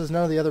services?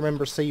 None of the other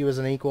members see you as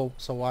an equal,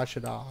 so why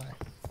should I?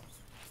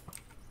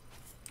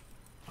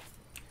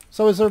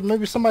 So is there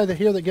maybe somebody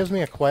here that gives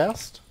me a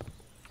quest?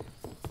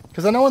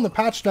 Because I know in the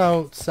patch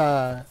notes,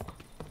 like,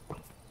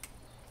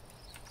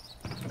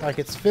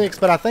 it's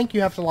fixed, but I think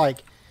you have to,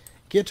 like,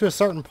 get to a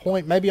certain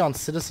point, maybe on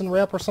Citizen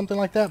Rep or something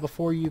like that,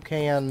 before you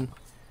can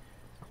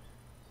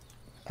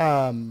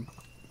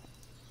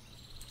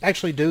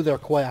actually do their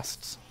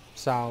quests.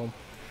 So,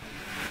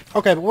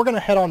 okay, but we're going to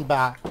head on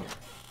back.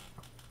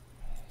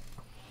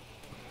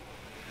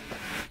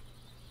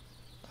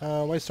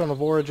 Waystone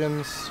of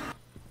Origins.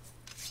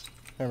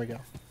 There we go.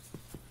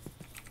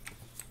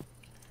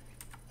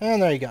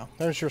 And there you go.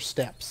 There's your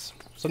steps.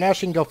 So now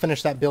she can go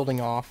finish that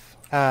building off.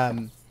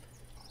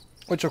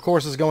 Which, of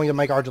course, is going to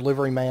make our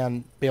delivery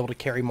man be able to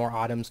carry more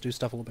items, do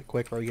stuff a little bit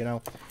quicker, you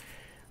know.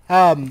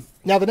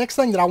 Now, the next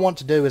thing that I want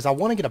to do is I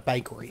want to get a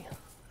bakery.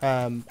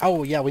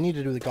 Oh, yeah, we need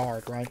to do the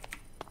guard, right?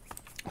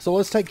 So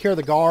let's take care of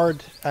the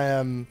guard.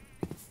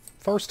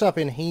 First up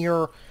in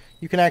here,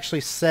 you can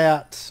actually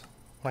set,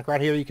 like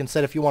right here, you can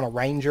set if you want a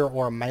ranger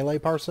or a melee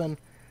person.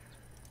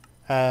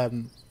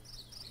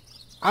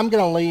 I'm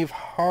going to leave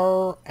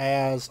her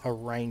as a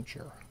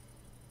ranger,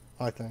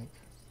 I think.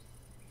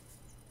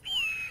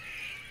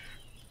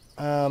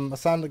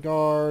 Assign the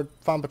guard,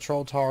 find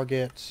patrol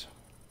target,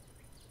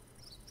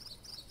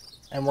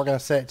 and we're going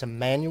to set it to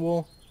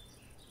manual.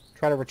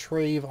 Try to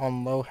retrieve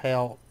on low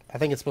health. I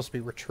think it's supposed to be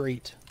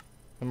retreat.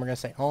 And we're going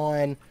to say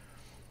on.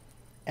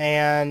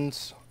 And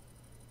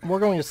we're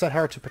going to set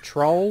her to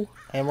patrol,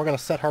 and we're going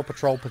to set her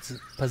patrol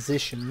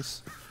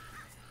positions.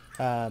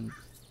 So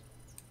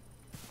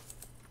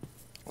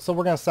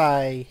we're going to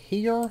say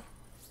here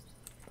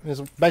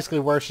is basically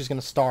where she's going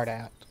to start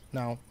at.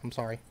 No, I'm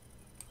sorry.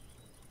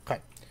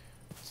 Okay.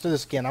 Let's do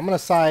this again. I'm going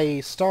to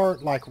say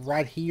start like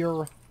right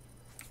here.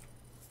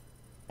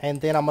 And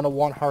then I'm going to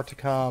want her to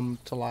come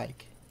to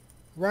like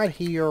right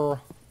here.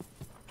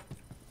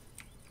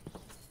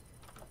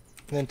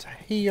 Then to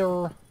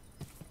here.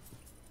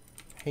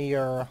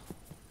 Here.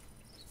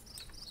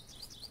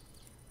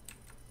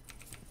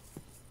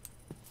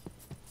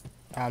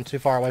 I'm too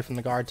far away from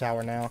the guard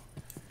tower now.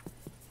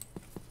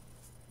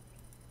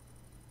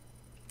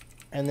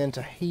 And then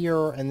to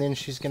here, and then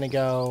she's going to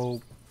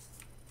go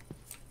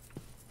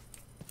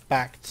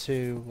back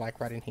to,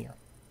 like, right in here.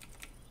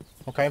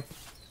 Okay?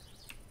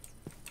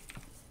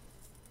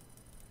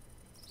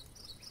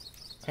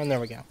 And there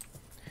we go.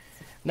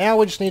 Now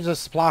we just need to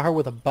supply her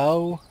with a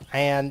bow,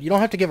 and you don't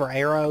have to give her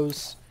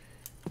arrows.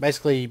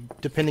 Basically,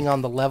 depending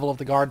on the level of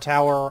the guard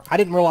tower. I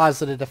didn't realize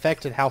that it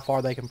affected how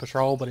far they can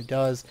patrol, but it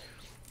does,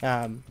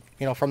 you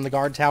know, from the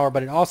guard tower.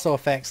 But it also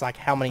affects, like,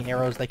 how many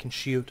arrows they can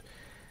shoot.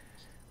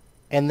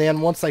 And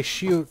then once they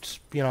shoot,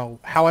 you know,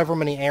 however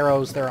many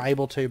arrows they're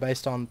able to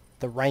based on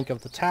the rank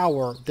of the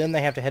tower, then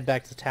they have to head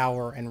back to the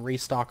tower and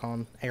restock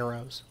on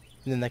arrows.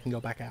 And then they can go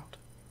back out.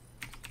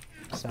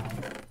 So,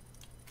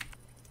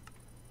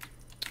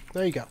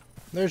 there you go.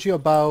 There's your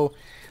bow.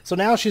 So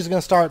now she's going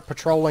to start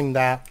patrolling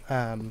that.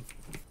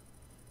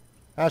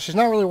 She's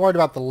not really worried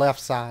about the left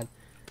side.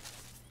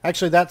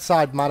 Actually, that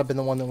side might have been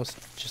the one that was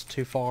just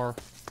too far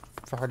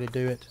for her to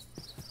do it.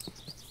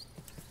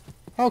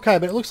 Okay,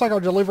 but it looks like our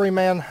delivery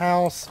man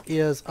house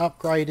is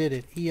upgraded.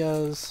 It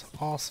is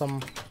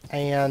awesome.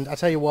 And I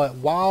tell you what,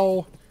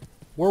 while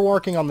we're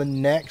working on the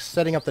next,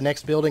 setting up the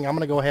next building, I'm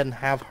going to go ahead and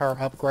have her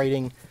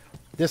upgrading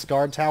this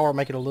guard tower,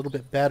 make it a little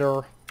bit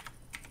better.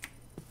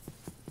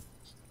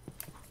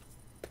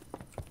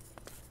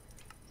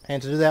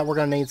 And to do that, we're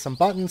going to need some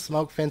buttons, some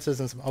oak fences,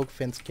 and some oak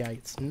fence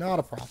gates. Not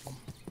a problem.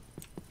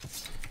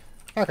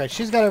 Okay,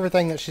 she's got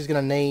everything that she's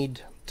going to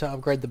need to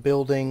upgrade the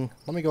building.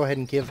 Let me go ahead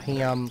and give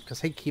him,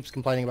 because he keeps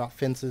complaining about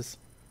fences.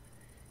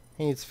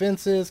 He needs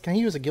fences. Can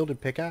he use a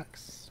gilded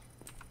pickaxe?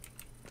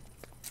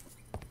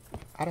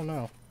 I don't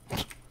know.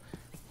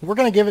 We're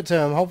going to give it to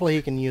him. Hopefully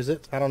he can use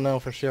it. I don't know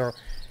for sure.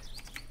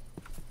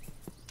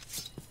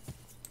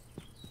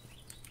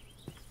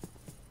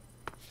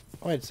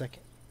 Wait a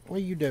second. What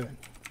are you doing?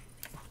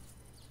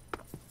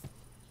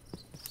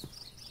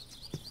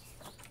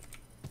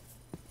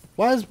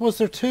 Why was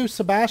there two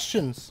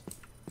Sebastians?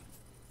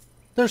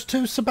 There's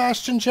two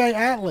Sebastian J.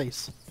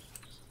 Atleys.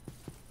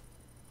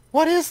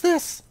 What is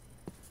this?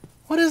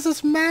 What is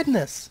this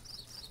madness?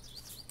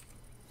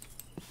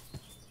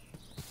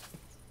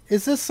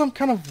 Is this some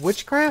kind of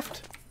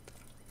witchcraft?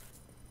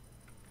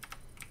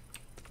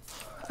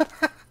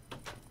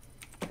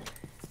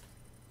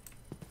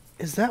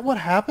 Is that what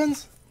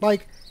happens?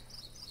 Like,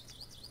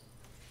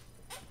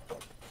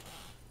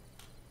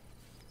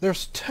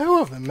 there's two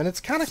of them, and it's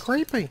kind of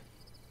creepy.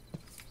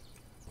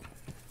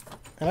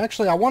 And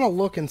actually, I want to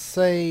look and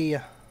see.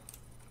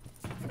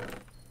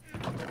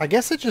 I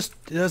guess it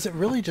just, does it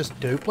really just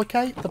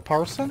duplicate the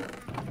person?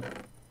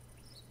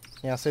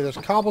 Yeah, see, there's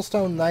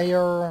cobblestone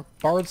there,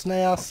 bird's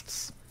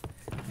nests,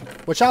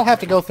 which I'll have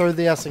to go through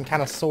this and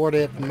kind of sort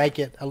it and make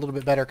it a little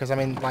bit better, because, I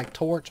mean, like,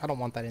 torch, I don't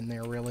want that in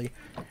there, really.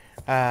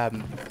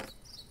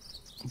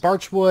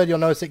 Birchwood, you'll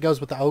notice it goes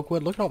with the oak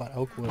wood. Look at all that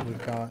oak wood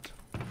we've got.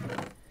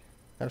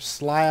 There's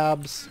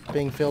slabs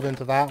being filled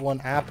into that one,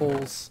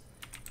 apples,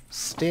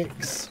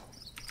 sticks,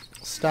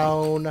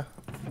 stone,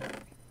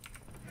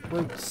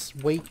 roots,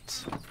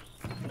 wheat,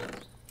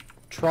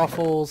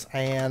 truffles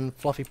and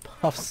fluffy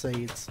puff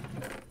seeds.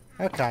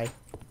 Okay.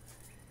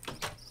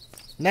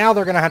 Now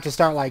they're going to have to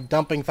start, like,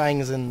 dumping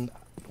things in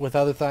with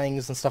other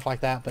things and stuff like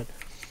that, but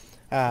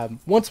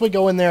once we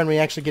go in there and we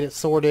actually get it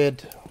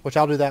sorted, which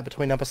I'll do that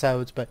between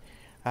episodes, but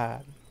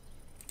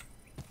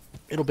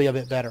it'll be a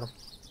bit better.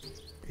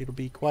 It'll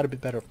be quite a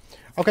bit better.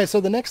 Okay,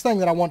 so the next thing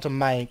that I want to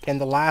make, and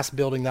the last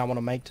building that I want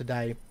to make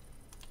today,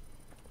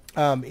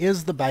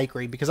 is the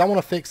bakery, because I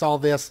want to fix all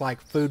this,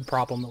 like, food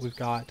problem that we've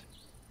got.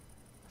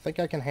 I think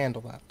I can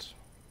handle that.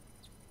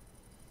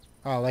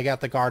 Oh, they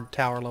got the guard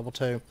tower level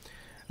 2.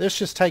 This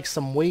just takes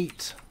some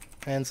wheat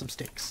and some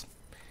sticks.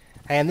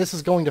 And this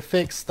is going to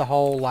fix the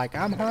whole, like,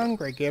 I'm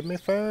hungry, give me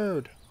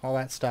food, all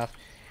that stuff.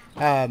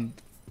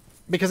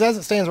 Because as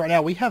it stands right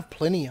now, we have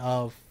plenty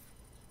of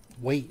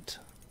wheat.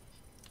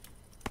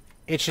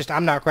 It's just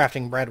I'm not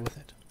crafting bread with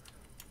it.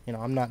 You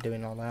know, I'm not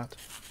doing all that.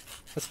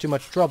 That's too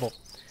much trouble.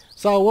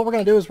 So what we're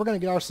going to do is we're going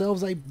to get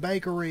ourselves a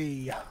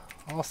bakery.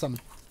 Awesome.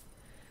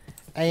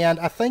 And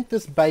I think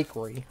this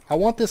bakery, I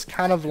want this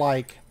kind of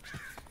like...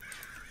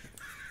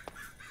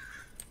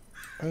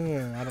 I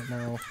don't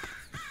know.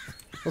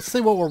 Let's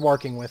see what we're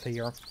working with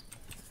here.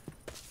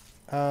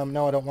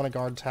 No, I don't want a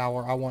guard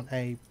tower. I want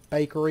a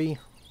bakery.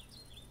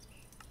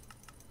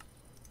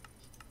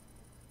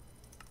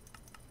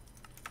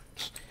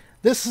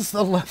 This is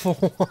the level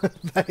 1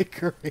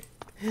 bakery.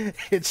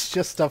 It's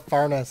just a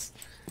furnace.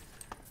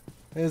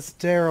 It's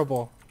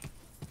terrible.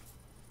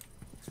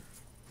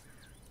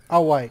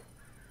 Oh, wait.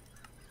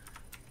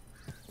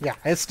 Yeah,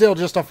 it's still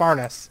just a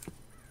furnace.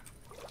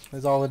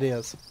 That's all it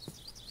is.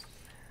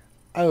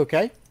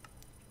 Okay.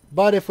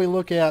 But if we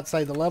look at,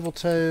 say, the level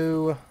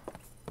 2...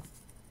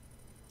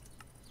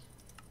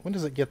 When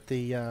does it get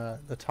the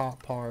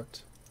top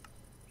part?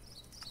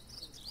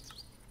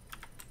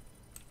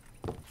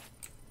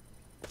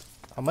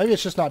 Oh, maybe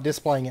it's just not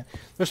displaying it.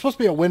 There's supposed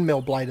to be a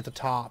windmill blade at the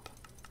top.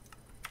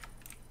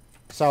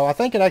 So I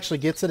think it actually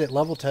gets it at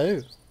level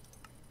 2.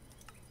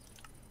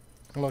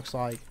 It looks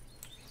like.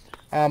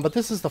 But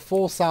this is the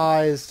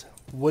full-sized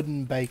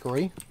wooden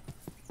bakery.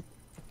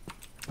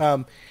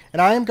 And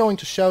I am going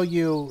to show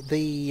you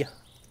the...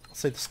 Let's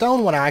see, the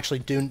stone one I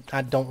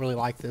don't really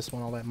like this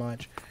one all that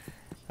much.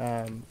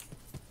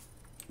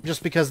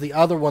 Just because the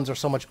other ones are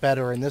so much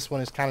better, and this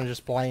one is kind of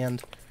just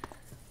bland.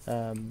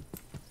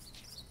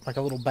 Like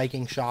a little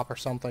baking shop or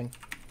something.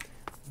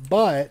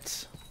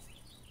 But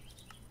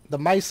the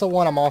Mesa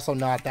one I'm also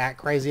not that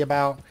crazy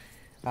about.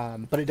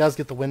 But it does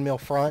get the windmill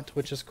front,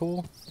 which is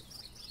cool.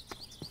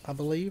 I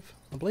believe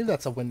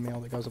that's a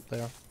windmill that goes up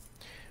there.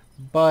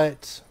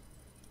 But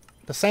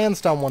the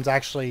sandstone one's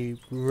actually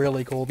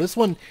really cool. This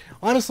one,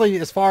 honestly,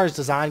 as far as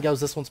design goes,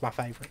 this one's my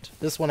favorite.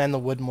 This one and the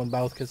wooden one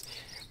both, because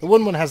the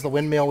wooden one has the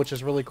windmill, which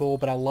is really cool,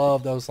 but I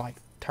love those, like,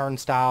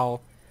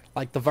 turnstile,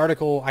 like the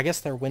vertical, I guess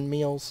they're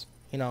windmills.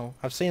 You know,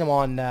 I've seen them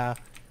on,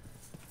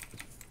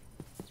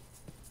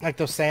 like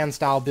those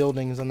sand-style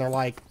buildings, and they're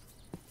like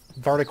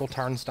vertical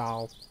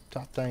turnstile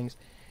type things.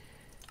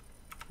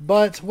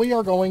 But we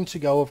are going to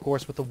go, of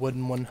course, with the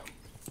wooden one.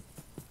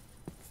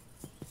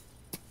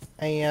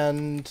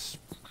 And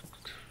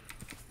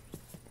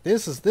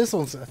this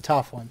one's a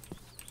tough one.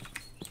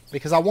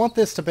 Because I want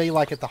this to be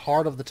like at the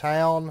heart of the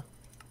town.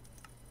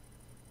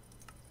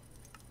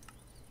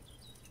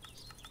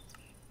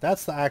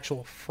 That's the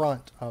actual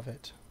front of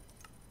it.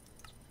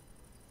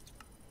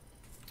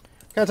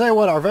 I'll tell you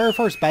what, our very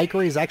first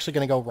bakery is actually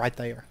going to go right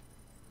there.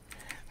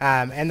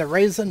 And the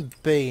reason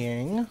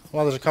being,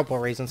 well, there's a couple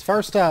of reasons.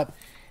 First up,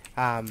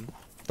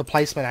 the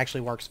placement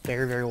actually works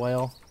very, very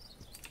well.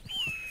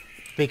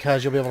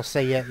 Because you'll be able to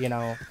see it, you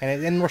know.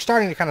 And we're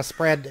starting to kind of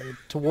spread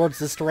towards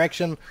this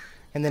direction.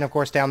 And then, of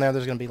course, down there,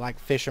 there's going to be, like,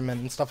 fishermen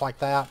and stuff like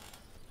that.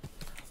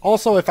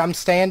 Also, if I'm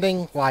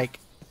standing, like,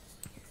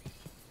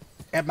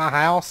 at my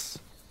house,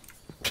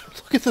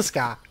 look at this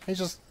guy. He's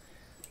just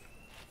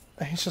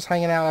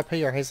hanging out up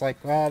here. He's like,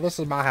 oh, this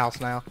is my house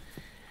now.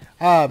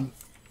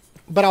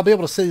 But I'll be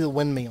able to see the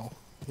windmill,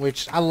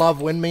 which I love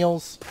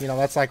windmills. You know,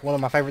 that's like one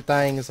of my favorite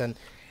things, and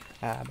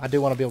I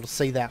do want to be able to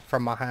see that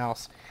from my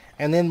house.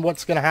 And then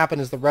what's going to happen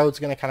is the road's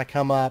going to kind of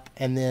come up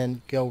and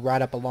then go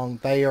right up along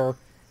there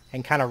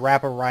and kind of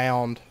wrap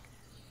around,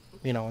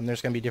 you know, and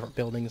there's going to be different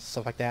buildings and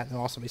stuff like that. And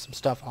there'll also be some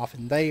stuff off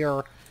in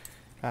there.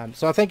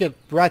 So I think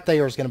right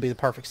there is going to be the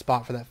perfect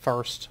spot for that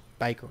first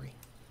bakery.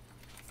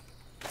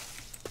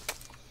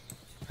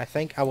 I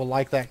think I will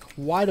like that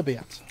quite a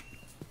bit.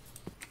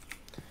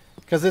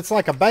 Because it's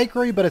like a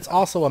bakery, but it's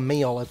also a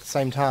meal at the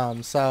same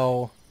time,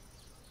 so...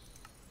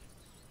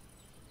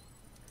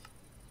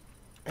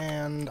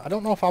 And I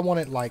don't know if I want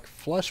it, like,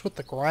 flush with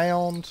the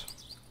ground.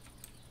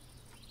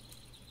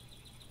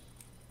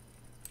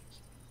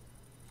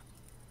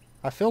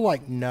 I feel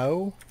like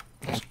no.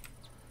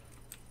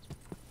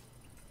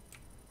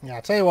 Yeah,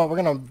 I tell you what,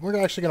 we're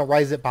actually gonna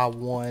raise it by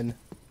 1.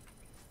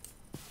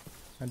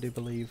 I do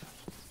believe.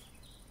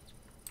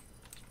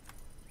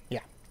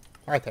 Yeah,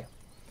 right there.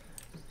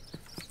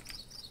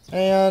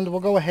 And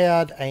we'll go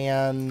ahead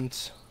and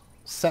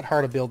set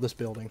her to build this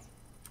building.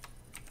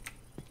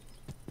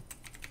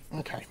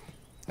 Okay.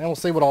 And we'll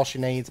see what all she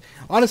needs.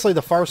 Honestly,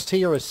 the first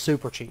tier is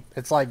super cheap.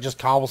 It's like just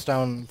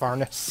cobblestone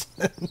furnace.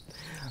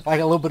 Like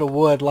a little bit of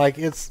wood. Like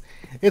it's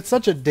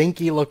such a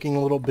dinky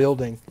looking little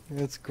building.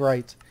 It's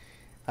great.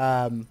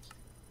 Yeah,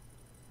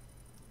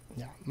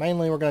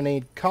 mainly we're going to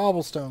need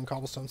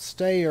cobblestone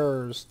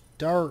stairs,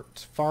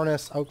 dirt,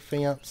 furnace, oak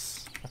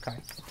fence. Okay.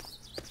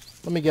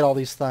 Let me get all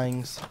these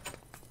things.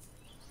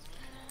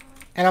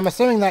 And I'm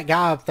assuming that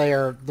guy up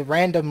there, the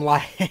random,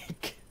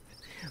 like,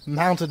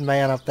 mounted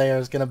man up there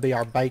is going to be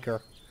our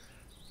baker.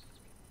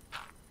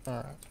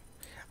 Alright.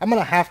 I'm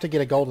going to have to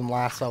get a golden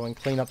lasso and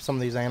clean up some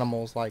of these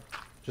animals, like,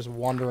 just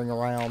wandering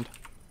around.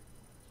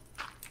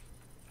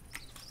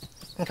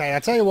 Okay, I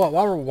tell you what,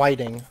 while we're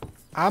waiting,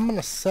 I'm going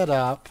to set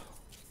up,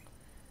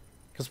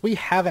 because we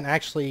haven't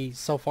actually,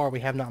 so far,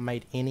 we have not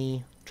made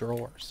any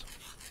drawers.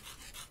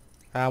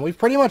 We've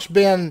pretty much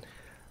been,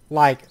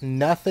 like,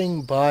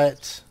 nothing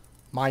but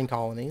mine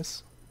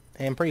colonies.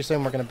 And pretty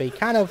soon we're going to be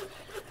kind of,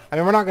 I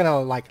mean, we're not going to,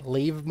 like,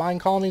 leave mine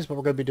colonies, but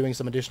we're going to be doing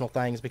some additional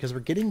things, because we're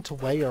getting to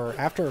where,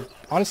 after,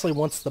 honestly,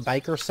 once the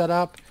baker's set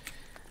up,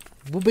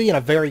 we'll be in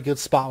a very good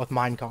spot with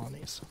mine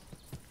colonies.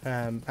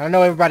 I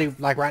know everybody,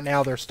 like, right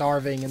now, they're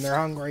starving, and they're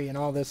hungry, and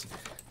all this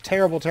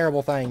terrible,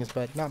 terrible things,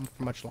 but not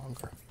for much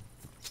longer.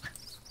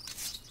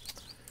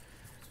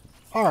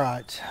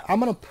 Alright,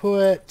 I'm going to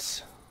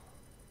put...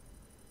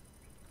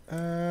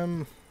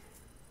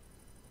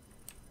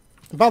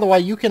 by the way,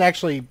 you can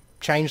actually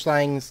change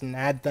things and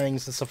add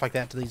things and stuff like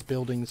that to these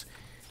buildings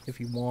if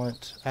you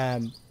want.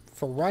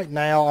 For right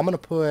now, I'm going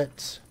to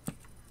put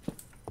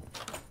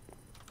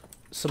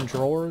some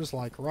drawers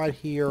like right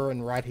here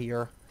and right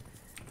here.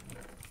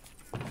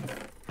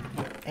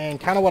 And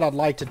kind of what I'd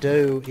like to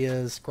do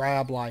is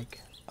grab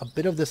like a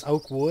bit of this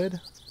oak wood.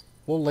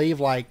 We'll leave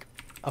like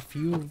a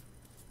few,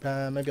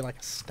 maybe like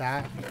a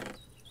stack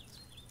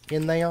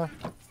in there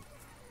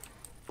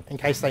in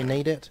case they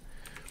need it.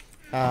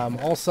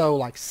 Also,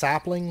 like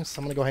saplings.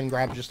 I'm going to go ahead and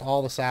grab just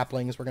all the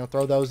saplings. We're going to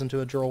throw those into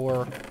a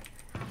drawer.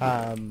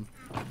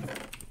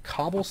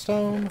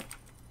 Cobblestone.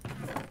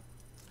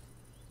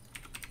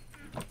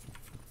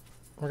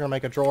 We're going to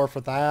make a drawer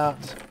for that.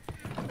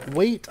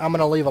 Wheat, I'm going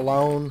to leave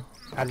alone.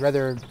 I'd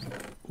rather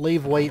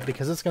leave wheat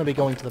because it's going to be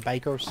going to the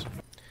bakers.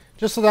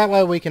 Just so that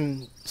way we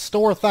can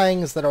store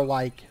things that are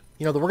like,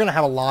 you know, that we're going to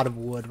have a lot of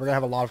wood. We're going to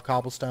have a lot of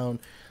cobblestone,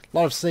 a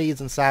lot of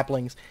seeds and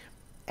saplings.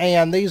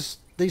 And these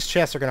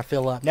chests are going to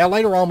fill up. Now,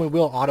 later on, we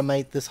will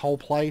automate this whole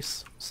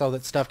place so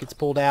that stuff gets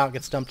pulled out,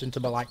 gets dumped into,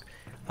 like,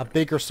 a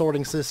bigger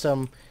sorting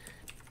system.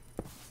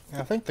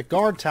 And I think the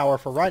guard tower,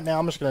 for right now,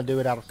 I'm just going to do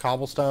it out of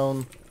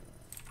cobblestone.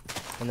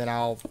 And then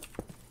I'll,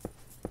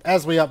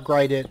 as we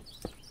upgrade it,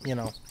 you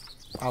know,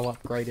 I'll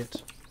upgrade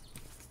it.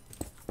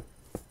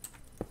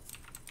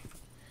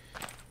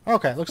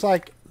 Okay, looks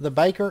like the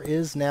baker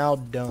is now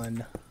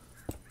done.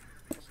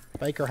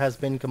 Baker has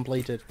been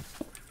completed.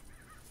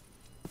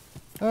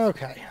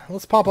 Okay,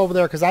 let's pop over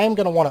there because I am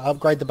going to want to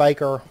upgrade the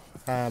baker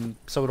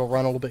so it'll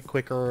run a little bit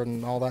quicker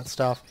and all that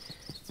stuff.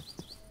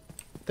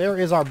 There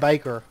is our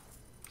baker.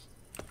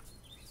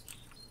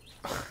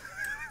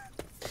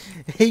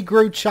 He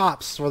grew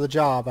chops for the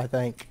job, I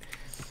think.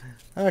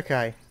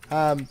 Okay,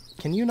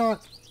 can you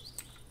not...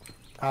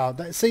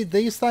 see,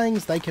 these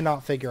things, they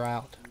cannot figure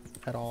out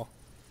at all.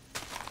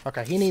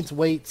 Okay, he needs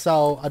wheat,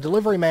 so a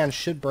delivery man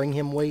should bring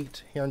him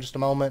wheat here in just a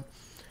moment.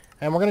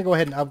 And we're going to go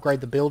ahead and upgrade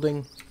the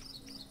building.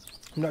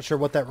 I'm not sure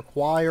what that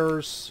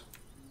requires.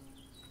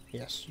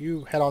 Yes,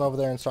 you head on over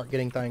there and start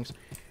getting things.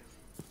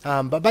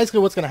 But basically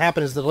what's going to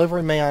happen is the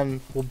delivery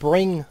man will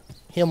bring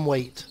him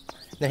wheat.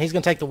 Then he's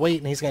going to take the wheat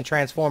and he's going to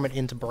transform it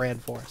into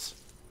bread for us.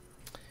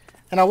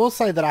 And I will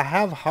say that I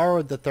have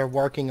heard that they're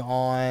working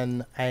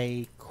on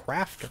a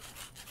crafter.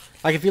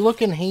 Like if you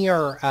look in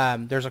here,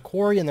 there's a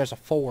quarry and there's a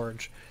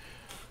forge.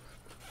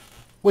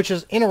 Which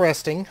is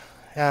interesting.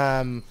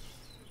 I'm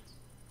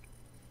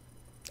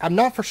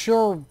not for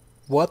sure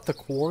what the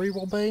quarry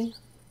will be.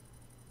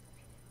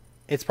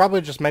 It's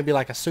probably just maybe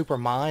like a super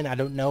mine. I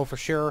don't know for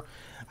sure.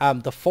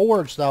 The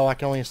forge, though, I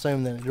can only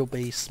assume that it'll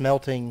be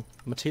smelting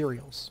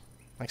materials.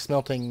 Like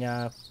smelting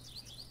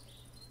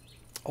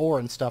ore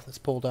and stuff that's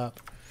pulled up.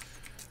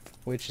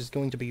 Which is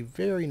going to be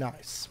very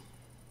nice.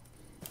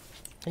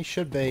 He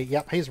should be.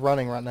 Yep, he's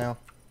running right now.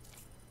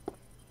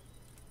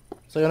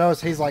 So you'll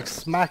notice he's like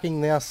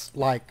smacking this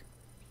like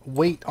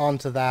wheat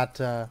onto that,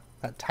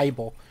 that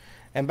table.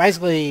 And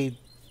basically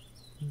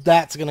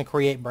that's going to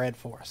create bread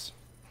for us.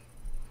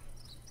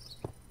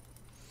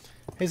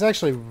 He's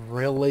actually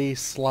really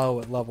slow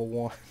at level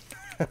 1.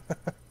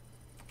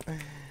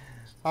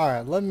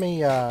 Alright, let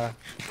me, I'm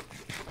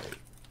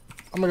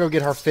going to go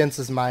get her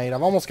fences made.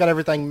 I've almost got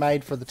everything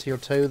made for the tier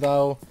 2,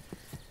 though.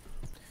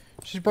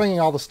 She's bringing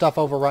all the stuff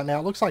over right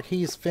now. It looks like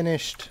he's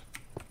finished.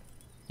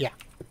 Yeah.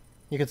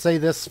 You can see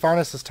this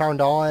furnace is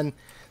turned on.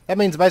 That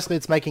means basically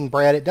it's making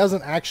bread. It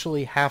doesn't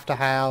actually have to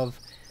have,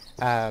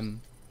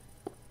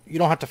 you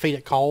don't have to feed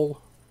it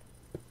coal.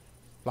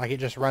 Like it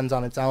just runs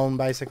on its own,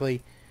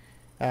 basically.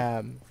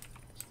 And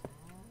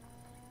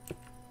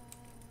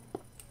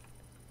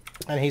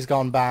he's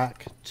gone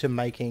back to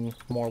making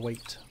more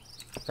wheat.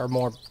 Or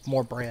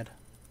more bread.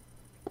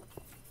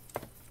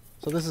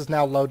 So this is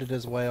now loaded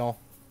as well.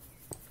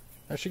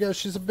 There she goes.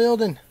 She's a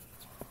building.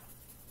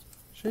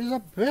 She's a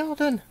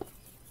building.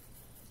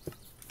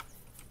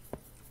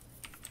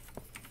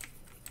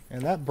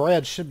 And that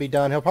bread should be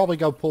done. He'll probably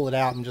go pull it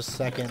out in just a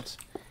second.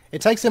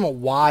 It takes him a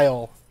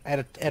while.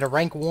 At a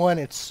rank 1,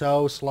 it's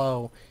so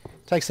slow.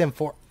 It takes him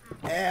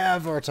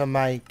forever to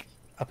make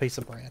a piece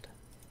of bread.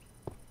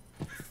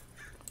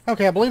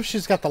 Okay, I believe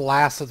she's got the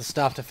last of the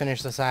stuff to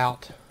finish this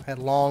out. At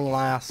long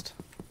last.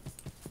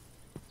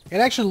 It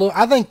actually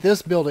I think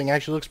this building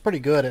actually looks pretty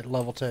good at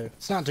level 2.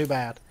 It's not too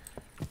bad.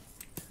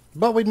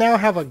 But we now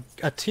have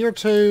a tier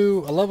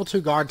 2, a level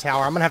 2 guard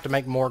tower. I'm going to have to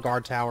make more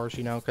guard towers,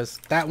 you know, because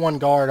that one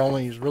guard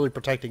only is really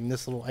protecting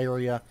this little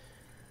area.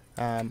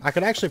 I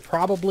could actually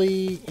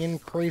probably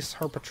increase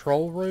her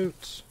patrol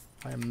route,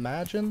 I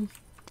imagine.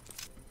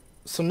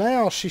 So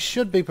now she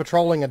should be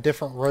patrolling a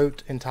different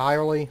route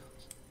entirely.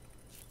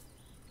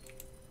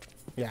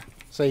 Yeah.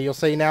 So you'll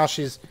see now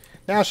she's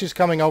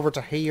coming over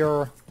to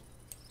here,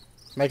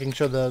 making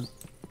sure the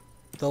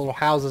little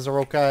houses are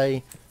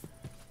okay.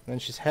 Then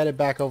she's headed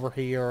back over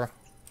here.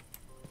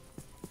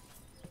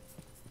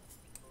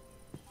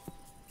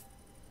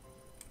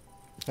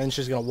 And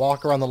she's going to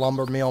walk around the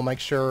lumber mill, make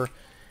sure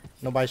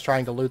nobody's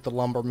trying to loot the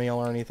lumber mill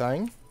or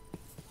anything.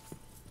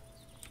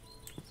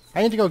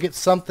 I need to go get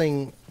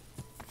something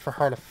for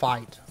her to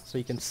fight so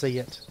you can see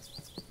it.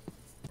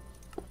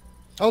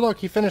 Oh look,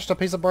 he finished a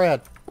piece of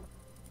bread.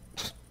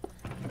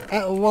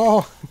 At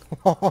long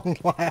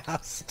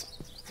last.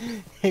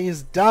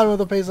 He's done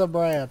with a piece of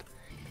bread.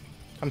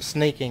 I'm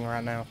sneaking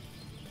right now.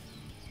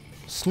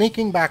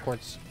 Sneaking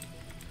backwards.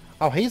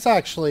 Oh, he's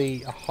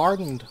actually a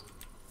hardened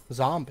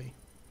zombie.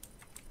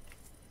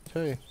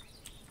 Too.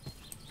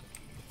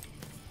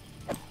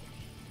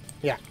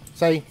 Yeah,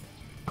 see?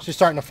 She's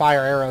starting to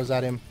fire arrows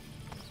at him.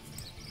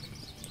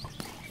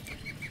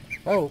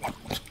 Oh.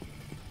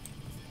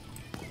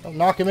 Don't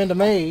knock him into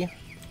me.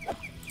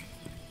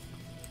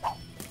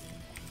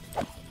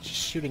 She's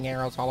shooting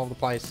arrows all over the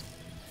place.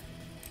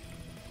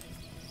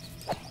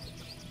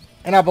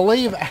 And I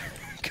believe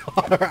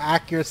God, her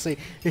accuracy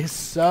is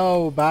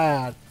so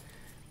bad.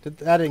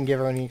 That didn't give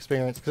her any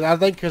experience. Because I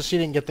think because she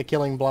didn't get the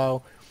killing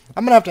blow.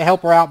 I'm going to have to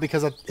help her out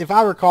because if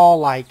I recall,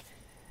 like,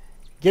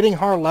 getting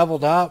her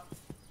leveled up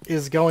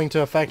is going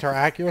to affect her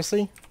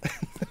accuracy.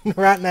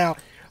 Right now,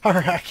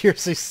 her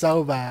accuracy is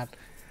so bad.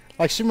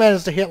 Like, she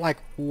managed to hit like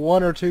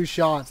 1 or 2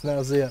 shots and that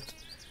was it.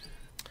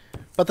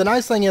 But the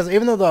nice thing is,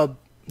 even though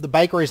the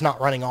bakery's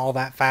not running all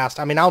that fast,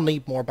 I mean, I'll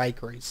need more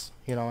bakeries,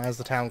 you know, as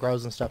the town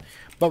grows and stuff.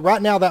 But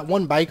right now, that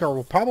one baker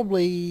will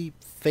probably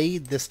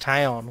feed this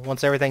town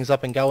once everything's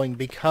up and going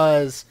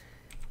because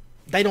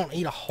they don't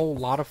eat a whole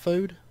lot of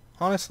food,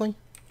 honestly.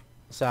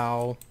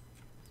 So,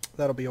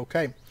 that'll be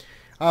okay.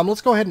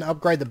 Let's go ahead and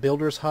upgrade the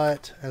builder's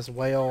hut as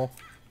well.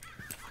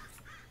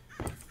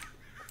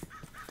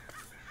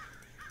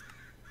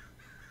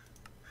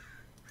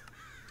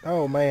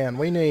 Oh man,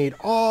 we need,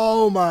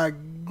 oh my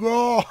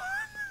god!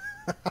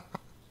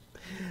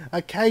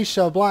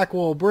 Acacia, black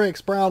wool,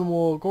 bricks, brown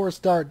wool, coarse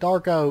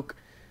dark oak,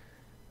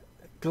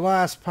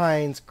 glass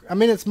panes. I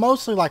mean, it's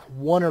mostly like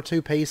 1 or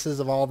 2 pieces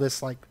of all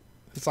this, like,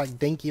 it's like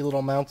dinky little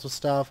amounts of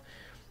stuff.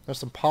 There's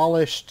some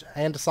polished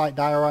andesite,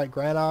 diorite,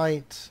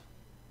 granite.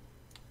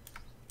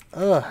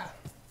 Ugh.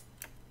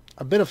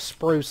 A bit of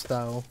spruce,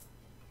 though.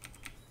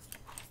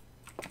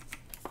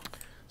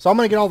 So I'm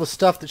going to get all the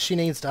stuff that she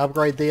needs to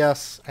upgrade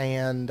this,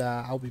 and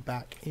I'll be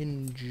back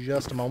in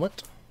just a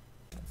moment.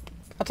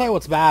 I'll tell you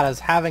what's bad is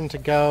having to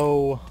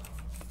go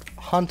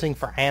hunting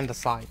for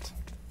andesite.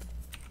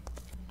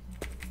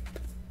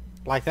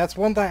 Like, that's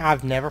one thing.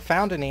 I've never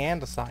found any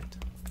andesite.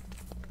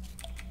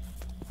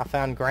 I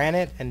found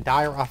granite and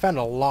diorite. I found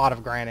a lot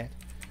of granite.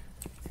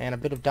 And a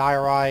bit of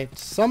diorite.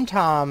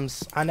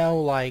 Sometimes, I know,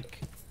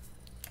 like,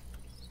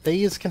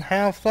 these can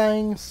have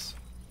things.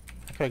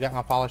 I could have got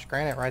my polished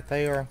granite right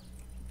there.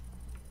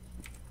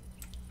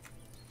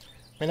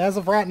 I mean, as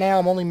of right now,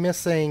 I'm only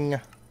missing...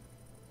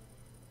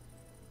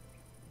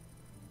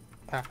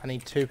 I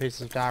need 2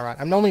 pieces of diorite.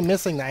 I'm only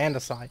missing the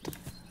andesite.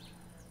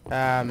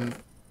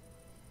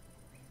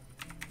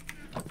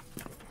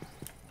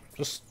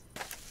 Just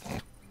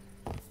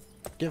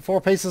get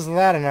 4 pieces of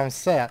that and I'm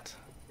set.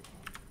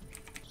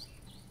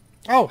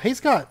 Oh, he's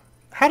got...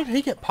 How did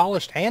he get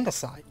polished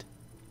andesite?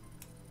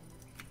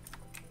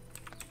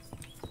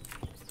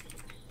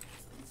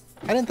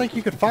 I didn't think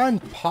you could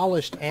find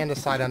polished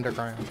andesite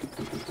underground.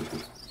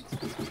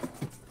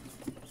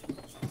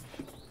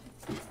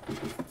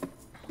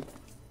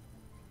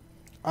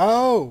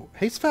 Oh,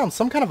 he's found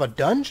some kind of a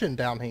dungeon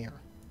down here.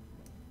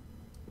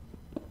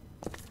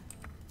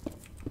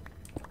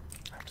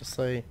 I have to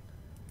see.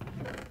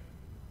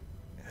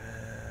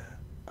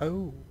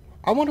 Oh,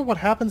 I wonder what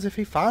happens if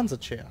he finds a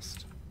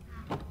chest.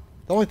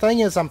 The only thing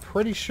is, I'm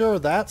pretty sure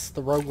that's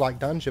the roguelike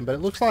dungeon, but it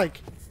looks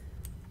like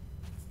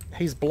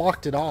he's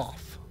blocked it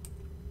off,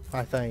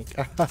 I think.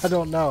 I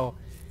don't know.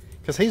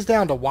 Because he's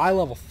down to Y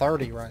level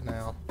 30 right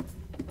now.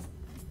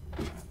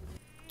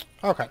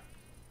 Okay.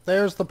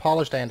 There's the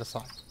polished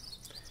andesite.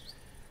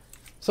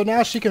 So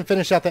now she can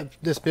finish out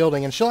this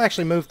building, and she'll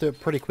actually move through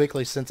it pretty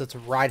quickly since it's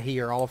right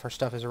here. All of her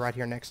stuff is right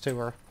here next to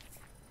her.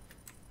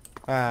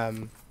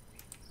 And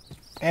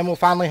we'll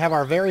finally have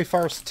our very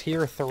first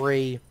Tier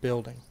 3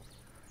 building.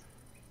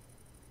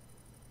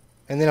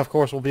 And then, of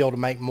course, we'll be able to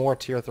make more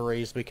Tier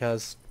 3s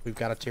because we've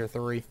got a Tier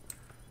 3.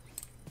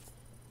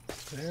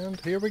 And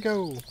here we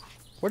go.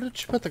 Where did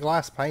she put the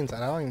glass panes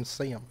at? I don't even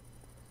see them.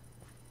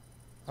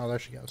 Oh, there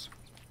she goes.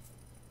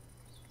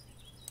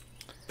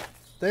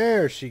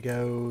 There she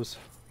goes.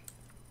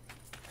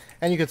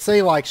 And you can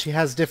see, like, she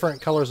has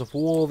different colors of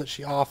wool that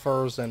she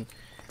offers, and,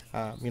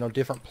 you know,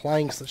 different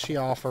planks that she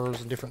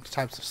offers, and different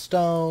types of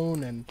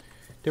stone, and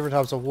different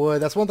types of wood.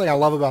 That's one thing I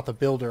love about the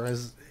builder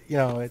is, you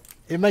know,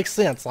 it makes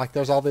sense. Like,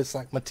 there's all this,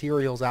 like,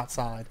 materials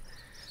outside.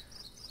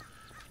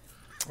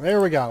 There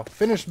we go.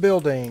 Finished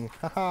building.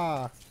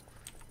 Haha.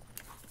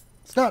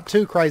 It's not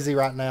too crazy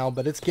right now,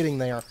 but it's getting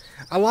there.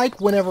 I like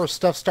whenever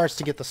stuff starts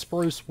to get the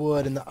spruce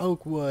wood, and the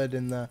oak wood,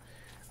 and the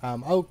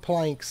oak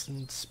planks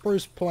and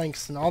spruce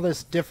planks and all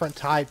this different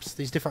types,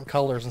 these different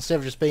colors, instead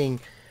of just being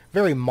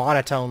very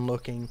monotone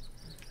looking.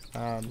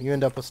 You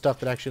end up with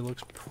stuff that actually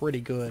looks pretty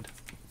good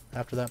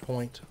after that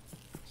point.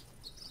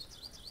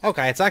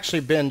 Okay, it's actually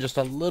been just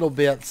a little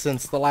bit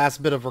since the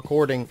last bit of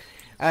recording.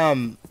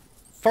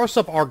 First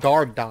up, our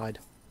guard died.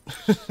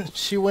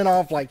 She went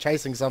off like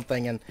chasing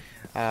something and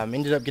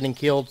ended up getting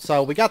killed.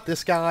 So we got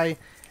this guy,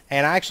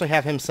 and I actually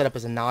have him set up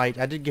as a knight.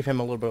 I did give him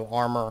a little bit of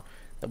armor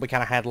that we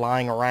kind of had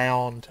lying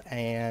around,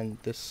 and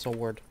this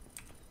sword,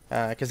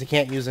 because he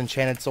can't use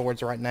enchanted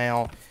swords right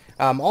now.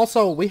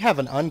 Also, we have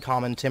an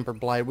uncommon tempered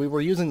blade. We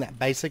were using that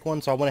basic one,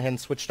 so I went ahead and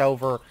switched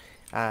over.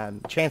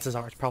 Chances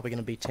are it's probably going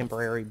to be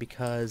temporary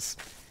because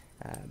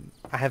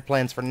I have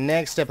plans for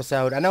next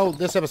episode. I know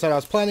this episode, I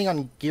was planning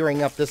on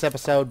gearing up this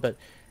episode, but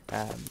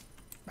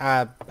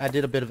I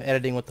did a bit of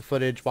editing with the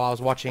footage while I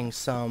was watching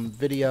some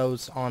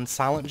videos on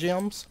silent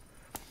gems.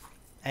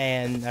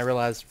 And I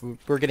realized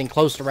we're getting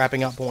close to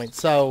wrapping up point.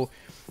 So,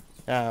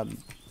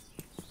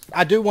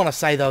 I do want to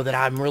say, though, that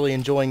I'm really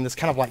enjoying this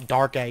kind of like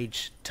Dark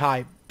Age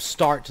type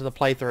start to the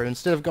playthrough.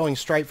 Instead of going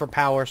straight for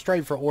power,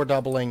 straight for ore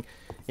doubling,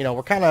 you know,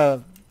 we're kind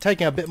of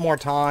taking a bit more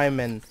time.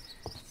 And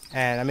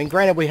I mean,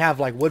 granted, we have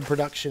like wood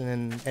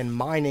production and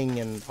mining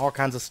and all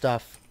kinds of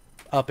stuff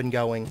up and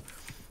going.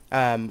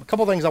 A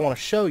couple things I want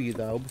to show you,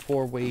 though,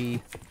 before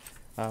we...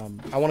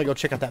 I want to go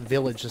check out that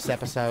village this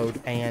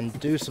episode and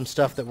do some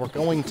stuff that we're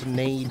going to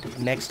need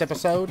next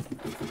episode,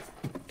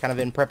 kind of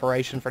in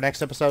preparation for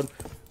next episode.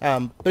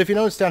 But if you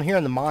notice down here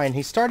in the mine,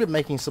 he started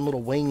making some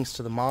little wings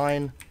to the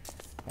mine,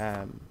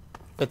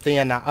 but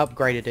then I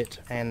upgraded it,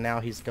 and now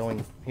he's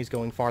going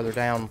farther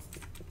down.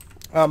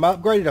 I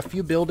upgraded a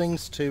few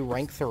buildings to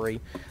rank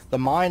 3. The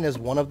mine is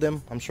one of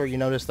them. I'm sure you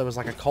noticed there was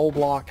like a coal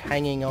block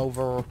hanging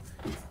over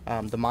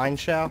the mine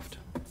shaft.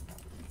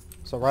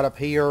 So right up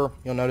here,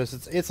 you'll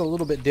notice it's a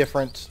little bit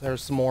different.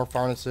 There's some more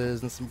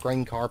furnaces and some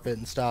green carpet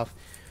and stuff.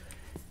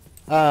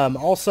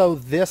 Also,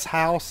 this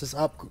house is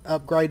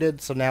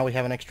upgraded, so now we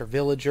have an extra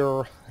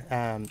villager.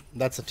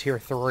 That's a tier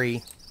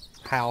 3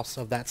 house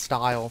of that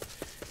style.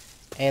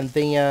 And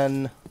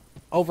then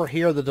over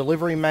here, the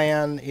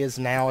deliveryman is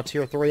now a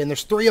tier 3, and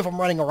there's 3 of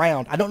them running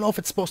around. I don't know if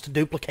it's supposed to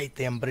duplicate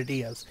them, but it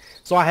is.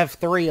 So I have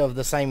 3 of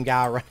the same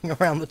guy running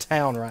around the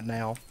town right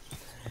now.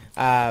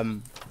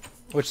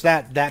 Which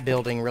that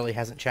building really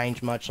hasn't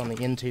changed much on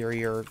the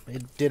interior.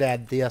 It did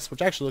add this,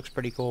 which actually looks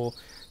pretty cool.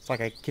 It's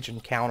like a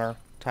kitchen counter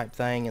type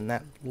thing, and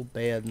that little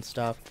bed and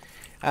stuff.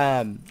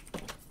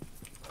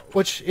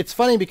 Which, it's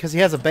funny because he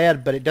has a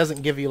bed, but it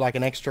doesn't give you like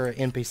an extra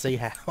NPC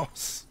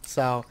house.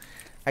 So,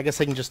 I guess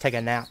he can just take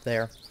a nap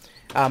there.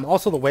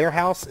 Also, the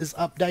warehouse is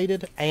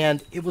updated,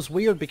 and it was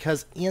weird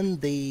because in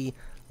the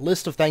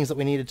list of things that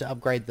we needed to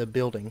upgrade the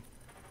building,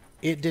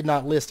 it did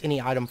not list any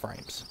item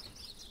frames.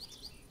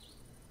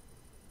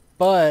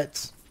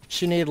 But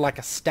she needed like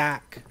a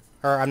stack,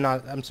 or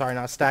I'm sorry,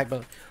 not a stack,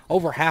 but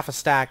over half a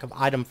stack of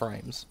item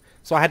frames.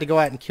 So I had to go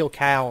out and kill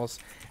cows.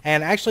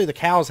 And actually the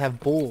cows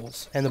have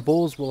bulls, and the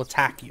bulls will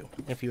attack you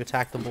if you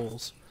attack the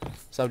bulls.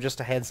 So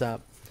just a heads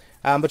up.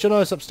 But you'll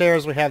notice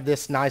upstairs we have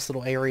this nice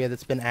little area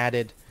that's been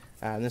added.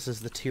 This is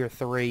the tier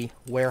 3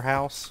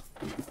 warehouse.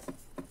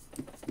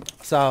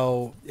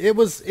 So it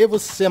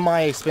was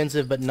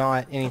semi-expensive, but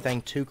not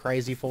anything too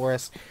crazy for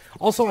us.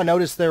 Also, I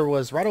noticed there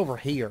was right over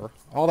here,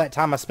 all that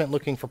time I spent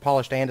looking for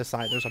polished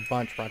andesite, there's a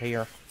bunch right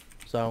here.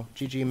 So,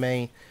 GG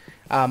me.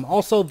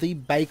 Also, the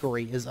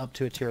bakery is up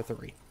to a tier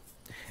 3.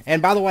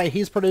 And by the way,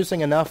 he's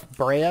producing enough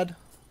bread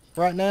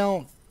right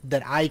now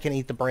that I can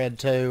eat the bread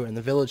too, and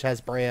the village has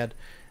bread,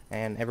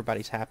 and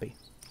everybody's happy.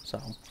 So,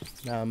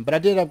 but I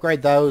did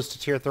upgrade those to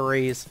tier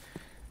 3s.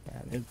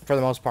 For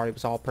the most part, it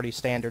was all pretty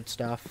standard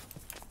stuff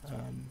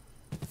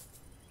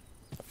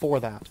for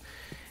that.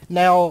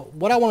 Now,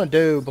 what I want to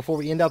do before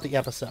we end out the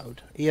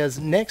episode is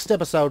next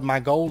episode, my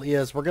goal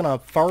is we're going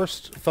to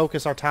first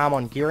focus our time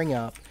on gearing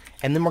up,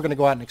 and then we're going to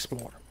go out and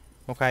explore.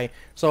 Okay,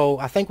 so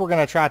I think we're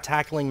going to try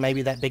tackling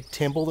maybe that big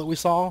temple that we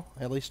saw.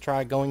 At least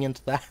try going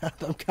into that.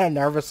 I'm kind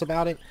of nervous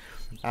about it.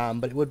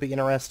 But it would be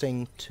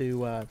interesting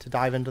to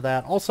dive into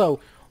that. Also,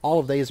 all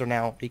of these are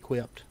now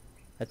equipped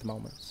at the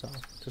moment, so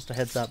just a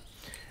heads up.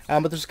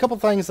 But there's a couple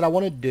things that I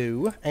want to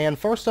do, and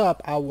first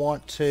up, I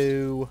want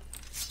to...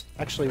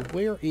 Actually,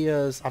 where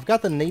is... I've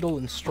got the needle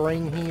and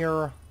string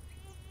here.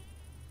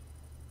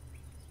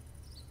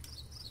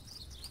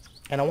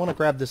 And I want to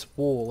grab this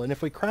wool, and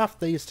if we craft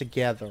these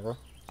together...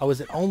 Oh, is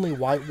it only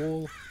white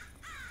wool?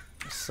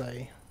 Let's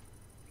see.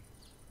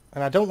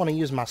 And I don't want to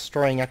use my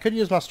string. I could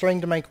use my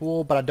string to make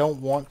wool, but I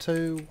don't want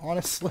to,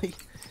 honestly.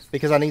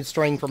 Because I need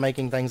string for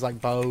making things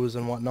like bows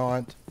and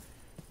whatnot.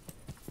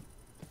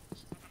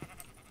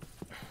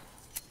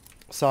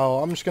 So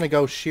I'm just going to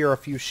go shear a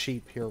few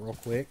sheep here real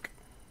quick.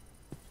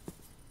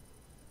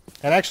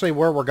 And actually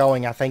where we're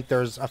going, I think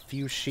there's a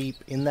few sheep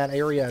in that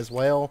area as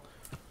well.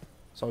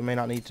 So we may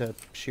not need to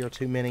shear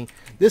too many.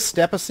 This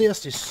step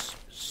assist is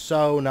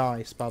so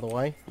nice, by the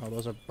way. Oh,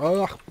 those are...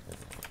 Ugh.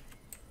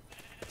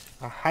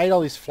 I hate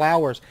all these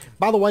flowers.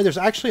 By the way, there's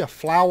actually a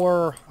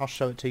flower... I'll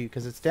show it to you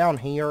because it's down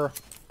here.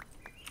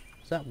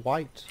 Is that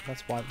white?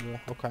 That's white wool.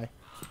 Okay.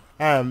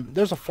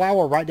 There's a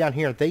flower right down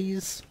here.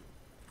 These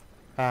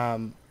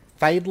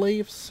fade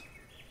leaves,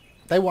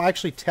 they will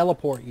actually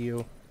teleport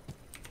you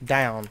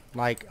down,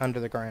 like under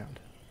the ground.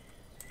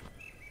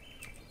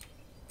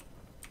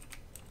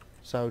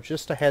 So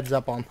just a heads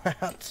up on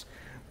that.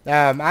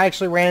 I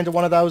actually ran into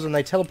one of those and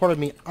they teleported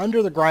me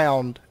under the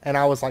ground and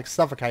I was like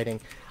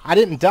suffocating. I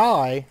didn't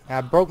die.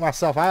 I broke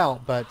myself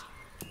out, but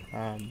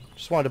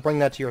just wanted to bring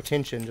that to your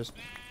attention. Just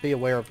be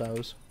aware of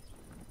those.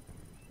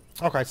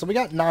 Okay, so we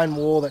got 9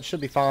 wool. That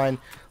should be fine.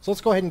 So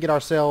let's go ahead and get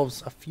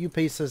ourselves a few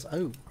pieces.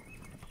 Oh,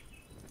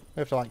 we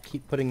have to like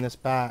keep putting this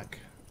back.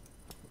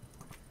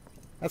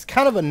 That's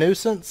kind of a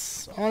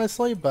nuisance,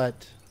 honestly,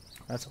 but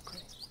that's okay.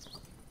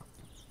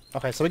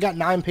 Okay, so we got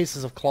 9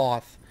 pieces of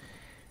cloth.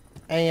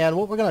 And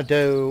what we're going to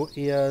do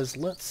is,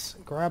 let's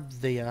grab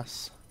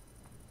this.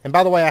 And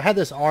by the way, I had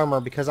this armor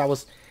because I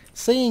was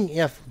seeing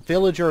if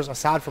villagers,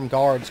 aside from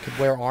guards, could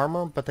wear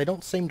armor, but they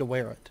don't seem to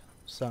wear it.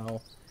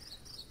 So,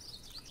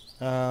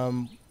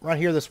 right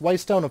here, this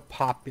Waystone of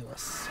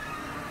Populace.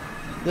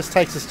 This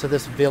takes us to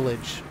this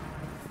village.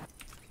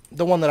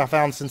 The one that I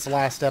found since the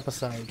last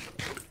episode.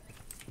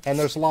 And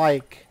there's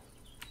like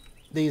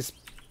these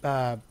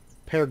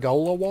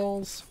pergola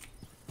walls.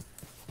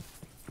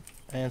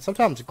 And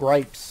sometimes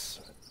grapes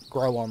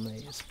grow on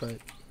these, but...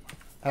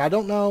 And I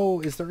don't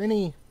know, is there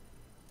any...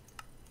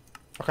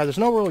 Okay, there's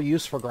no real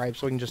use for grapes,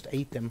 so we can just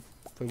eat them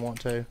if we want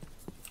to. I'm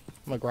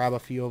gonna grab a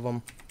few of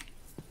them.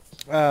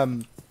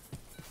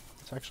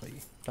 It's actually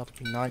about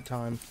to be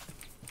nighttime.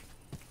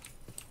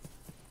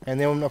 And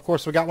then, of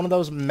course, we got one of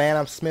those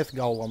Mana Smith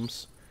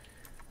golems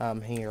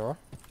here.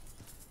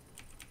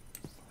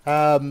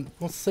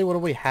 Let's see, what do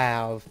we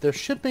have? There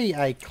should be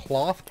a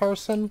cloth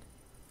person.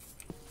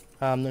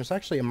 There's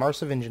actually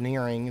immersive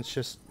engineering. It's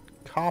just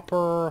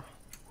copper.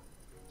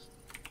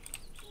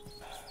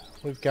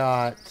 We've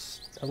got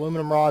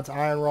aluminum rods,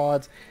 iron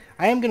rods.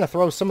 I am going to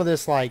throw some of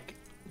this, like,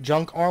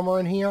 junk armor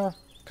in here.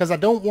 Because I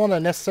don't want to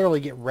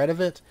necessarily get rid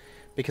of it.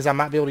 Because I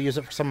might be able to use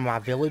it for some of my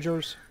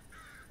villagers.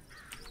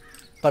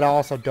 But I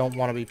also don't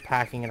want to be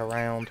packing it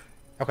around.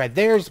 Okay,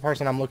 there's the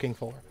person I'm looking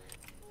for.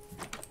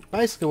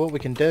 Basically, what we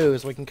can do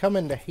is we can come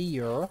into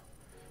here.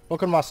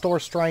 Welcome to my store,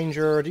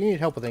 stranger. Do you need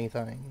help with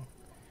anything?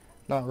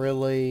 Not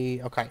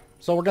really. Okay,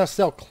 so we're going to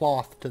sell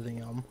cloth to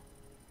them.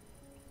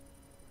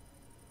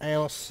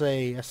 And let's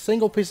see. A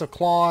single piece of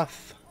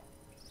cloth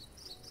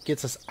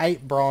gets us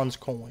 8 bronze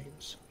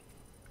coins.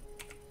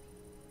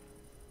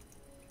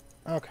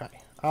 Okay,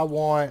 I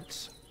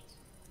want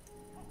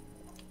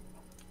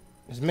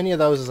as many of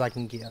those as I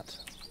can get.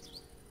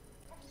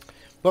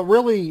 But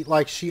really,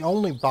 like, she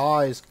only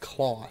buys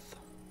cloth.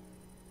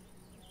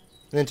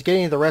 And then to get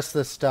any of the rest of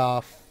this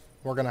stuff,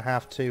 we're going to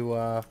have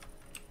to,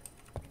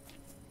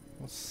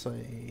 let's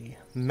see,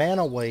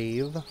 mana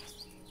wave.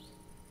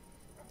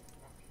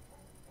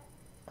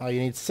 Oh, you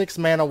need 6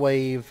 mana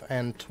wave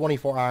and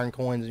 24 iron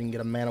coins, and you can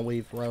get a mana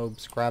weave robe,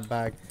 scrap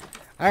bag.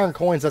 Iron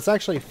coins, that's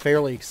actually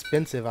fairly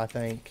expensive, I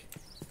think.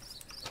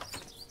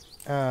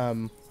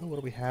 What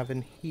do we have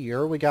in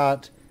here? We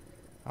got,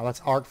 oh,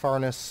 that's arc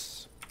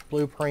furnace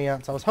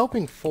blueprints. I was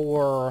hoping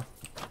for...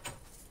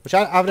 Which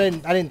I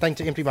didn't think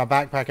to empty my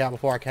backpack out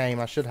before I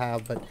came. I should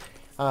have, but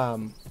I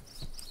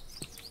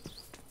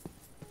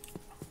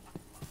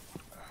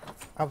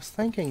was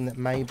thinking that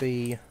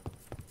maybe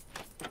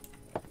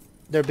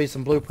there'd be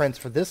some blueprints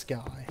for this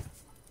guy.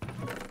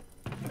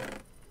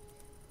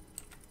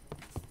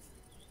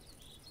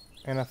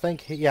 And I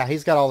think, yeah,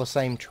 he's got all the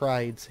same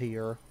trades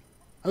here.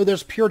 Oh,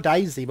 there's Pure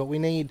Daisy, but we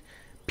need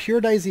Pure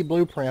Daisy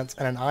blueprints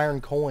and an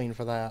iron coin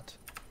for that.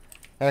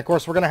 And of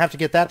course, we're going to have to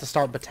get that to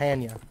start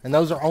Britannia. And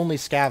those are only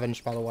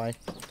scavenged, by the way.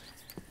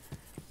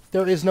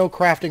 There is no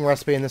crafting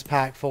recipe in this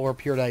pack for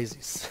Pure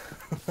Daisies.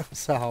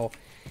 So,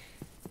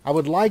 I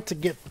would like to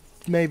get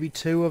maybe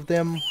 2 of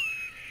them.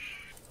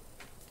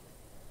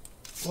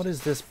 What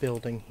is this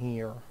building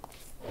here?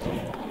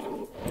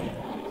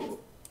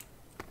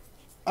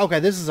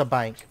 Okay, this is a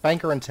bank.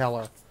 Banker and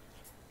teller.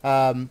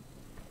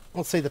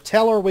 Let's see, the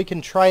teller, we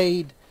can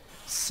trade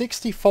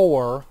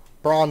 64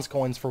 bronze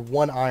coins for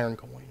 1 iron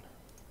coin.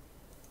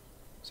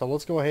 So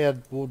let's go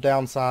ahead, we'll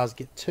downsize,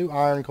 get 2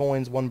 iron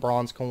coins, 1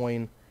 bronze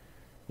coin.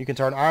 You can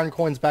turn iron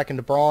coins back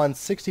into bronze.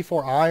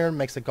 64 iron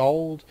makes a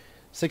gold.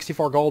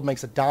 64 gold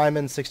makes a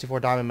diamond. 64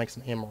 diamond makes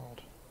an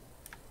emerald.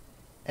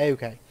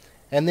 Okay.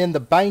 And then the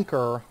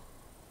banker,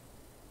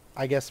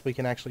 I guess we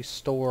can actually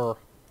store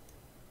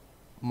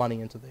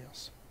money into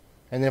this.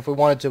 And then if we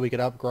wanted to, we could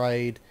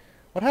upgrade.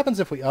 What happens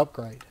if we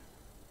upgrade?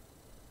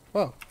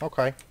 Oh,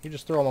 okay. You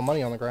just threw all my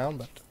money on the ground,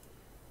 but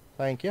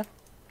thank you.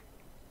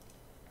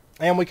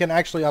 And we can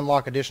actually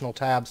unlock additional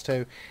tabs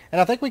too.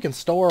 And I think we can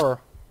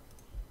store...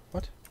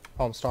 What?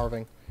 Oh, I'm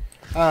starving.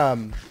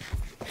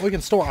 We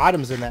can store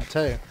items in that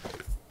too.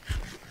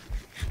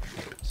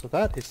 So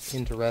that is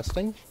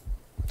interesting.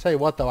 I'll tell you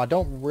what though, I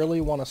don't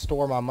really want to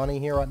store my money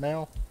here right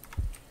now.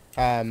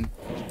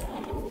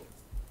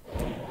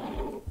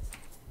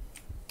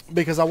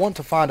 Because I want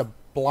to find a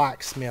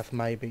blacksmith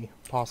maybe,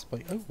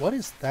 possibly. Oh, what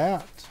is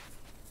that?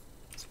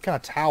 Some kind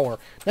of tower.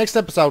 Next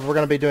episode we're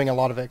going to be doing a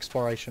lot of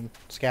exploration,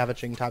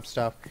 scavenging type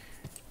stuff.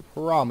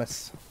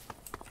 Promise.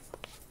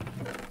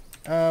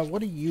 What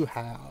do you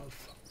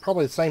have?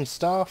 Probably the same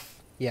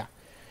stuff. Yeah.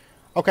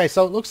 Okay,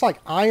 so it looks like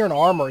iron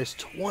armor is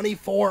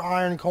 24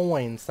 iron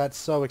coins. That's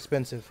so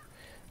expensive.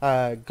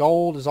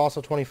 Gold is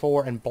also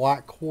 24, and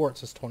black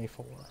quartz is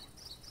 24.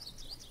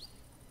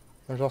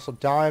 There's also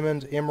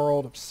diamond,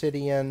 emerald,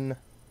 obsidian.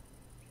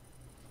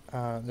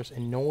 There's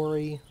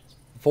inori,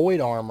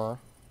 void armor.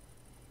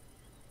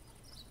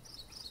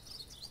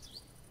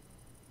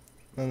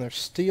 Then there's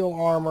steel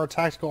armor,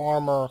 tactical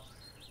armor,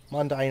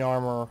 mundane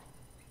armor.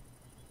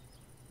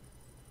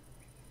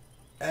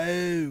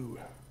 Oh.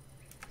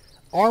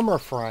 Armor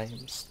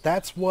frames.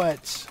 That's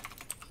what...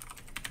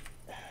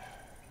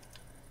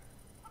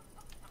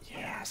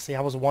 Yeah, see,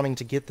 I was wanting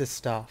to get this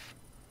stuff.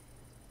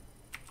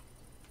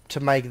 To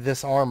make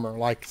this armor.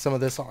 Like some of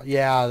this...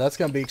 Yeah, that's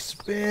going to be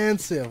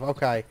expensive.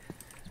 Okay.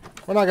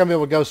 We're not going to be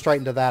able to go straight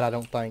into that, I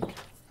don't think.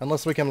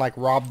 Unless we can, like,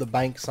 rob the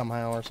bank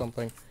somehow or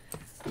something.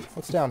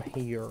 What's down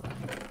here?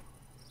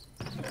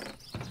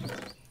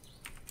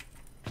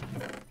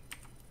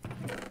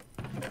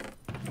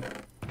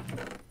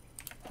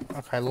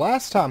 Okay,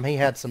 last time he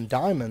had some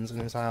diamonds in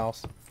his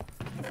house.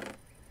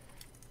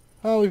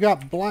 Oh, we've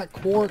got black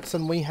quartz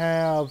and we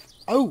have...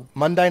 Oh,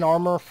 mundane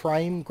armor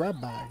frame grab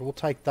bag. We'll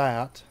take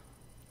that.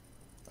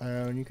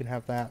 And you can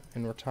have that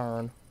in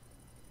return.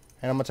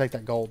 And I'm going to take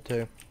that gold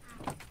too.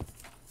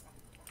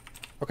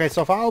 Okay,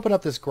 so if I open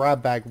up this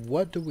grab bag,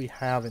 what do we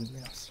have in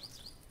this?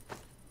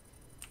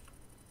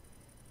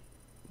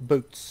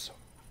 Boots.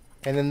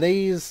 And then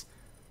these...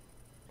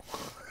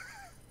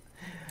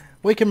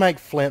 we can make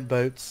flint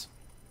boots.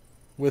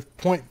 With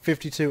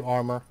 .52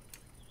 armor.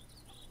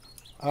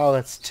 Oh,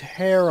 that's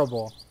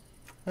terrible.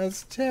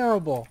 That's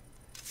terrible.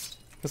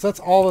 Because that's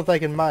all that they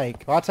can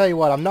make. Well, I'll tell you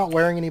what, I'm not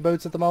wearing any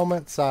boots at the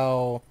moment,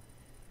 so...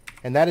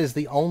 And that is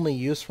the only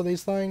use for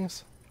these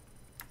things.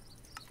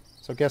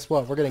 So guess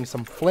what? We're getting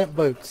some flint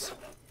boots.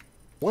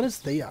 What is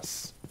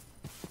this?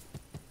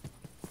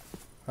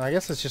 I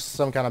guess it's just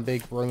some kind of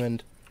big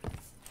ruined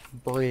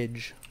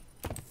bridge.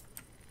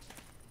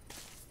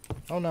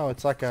 Oh no,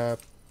 it's like a...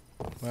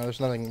 Well, there's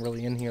nothing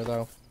really in here,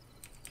 though.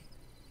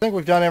 I think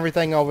we've done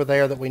everything over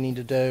there that we need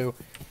to do.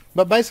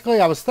 But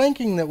basically, I was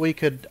thinking that we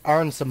could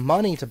earn some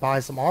money to buy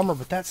some armor,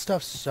 but that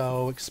stuff's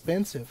so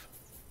expensive.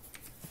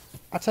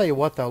 I tell you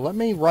what, though. Let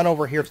me run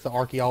over here to the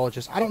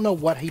archaeologist. I don't know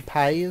what he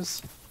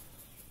pays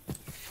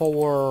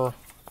for...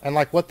 And,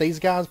 like, what these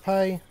guys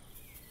pay.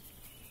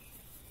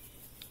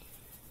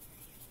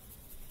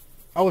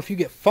 Oh, if you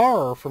get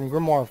fur from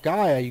Grimoire of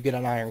Gaia, you get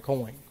an iron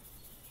coin.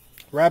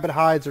 Rabbit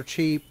hides are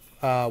cheap.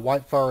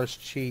 White fur is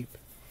cheap.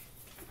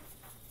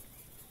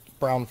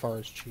 Brown fur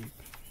is cheap.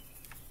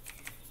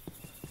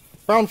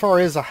 Brown fur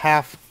is a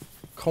half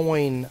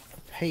coin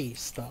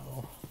piece,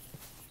 though.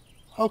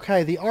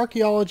 Okay, the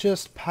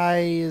archaeologist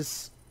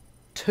pays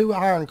 2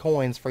 iron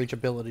coins for each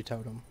ability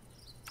totem.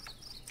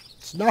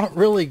 It's not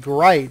really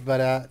great,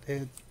 but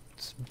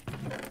it's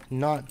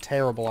not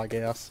terrible, I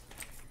guess.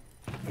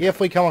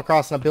 If we come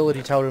across an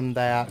ability totem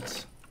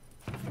that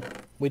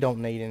we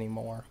don't need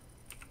anymore,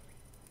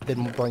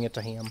 then we'll bring it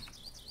to him.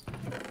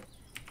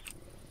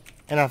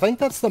 And I think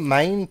that's the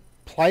main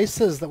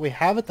places that we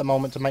have at the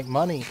moment to make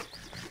money.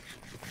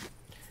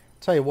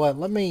 Tell you what,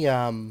 let me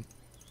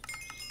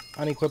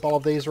unequip all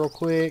of these real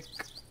quick.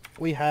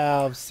 We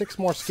have 6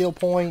 more skill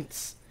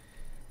points.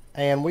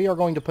 And we are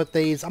going to put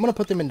these... I'm going to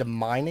put them into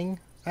mining,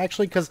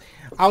 actually, because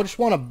I just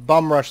want to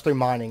bum rush through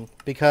mining.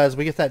 Because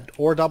we get that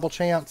ore double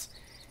chance.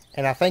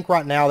 And I think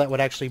right now that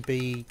would actually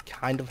be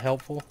kind of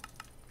helpful.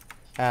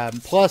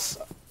 Plus...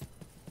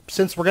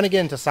 Since we're going to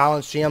get into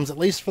silence gems, at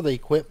least for the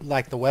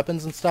like the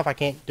weapons and stuff, I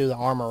can't do the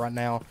armor right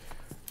now.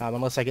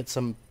 Unless I get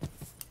some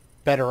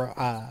better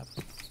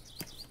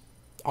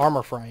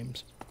armor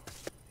frames.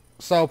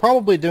 So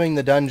probably doing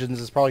the dungeons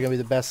is probably going to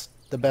be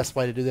the best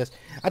way to do this.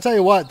 I tell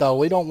you what, though,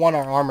 we don't want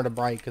our armor to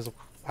break, because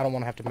I don't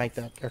want to have to make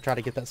that or try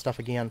to get that stuff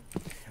again.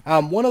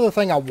 One other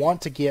thing I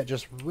want to get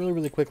just really,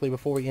 really quickly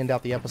before we end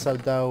out the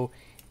episode, though,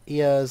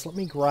 is let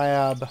me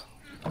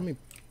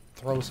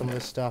throw some of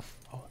this stuff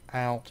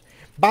out.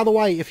 By the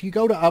way, if you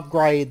go to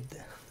upgrade,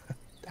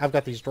 I've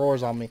got these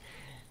drawers on me.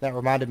 That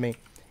reminded me.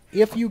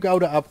 If you go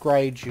to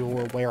upgrade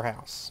your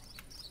warehouse,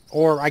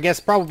 or I guess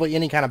probably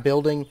any kind of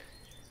building,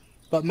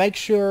 but make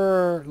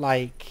sure,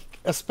 like,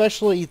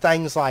 especially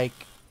things like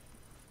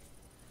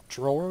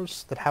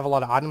drawers that have a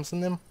lot of items in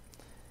them,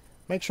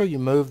 make sure you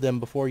move them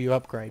before you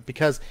upgrade,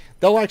 because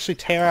they'll actually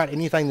tear out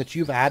anything that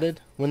you've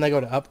added when they go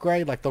to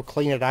upgrade. Like, they'll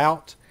clean it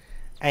out,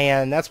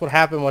 and that's what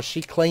happened was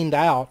she cleaned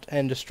out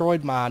and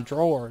destroyed my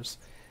drawers.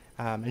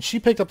 And she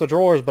picked up the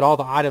drawers, but all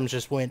the items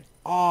just went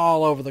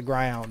all over the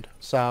ground.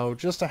 So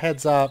just a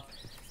heads up,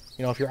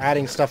 you know, if you're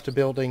adding stuff to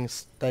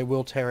buildings, they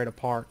will tear it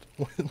apart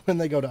when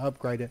they go to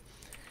upgrade it.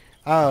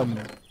 But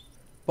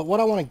what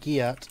I want to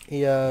get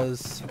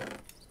is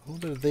a little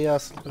bit of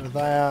this, a little bit of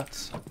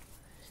that,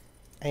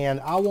 and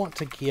I want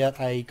to get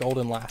a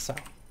golden lasso.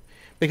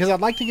 Because I'd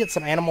like to get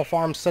some animal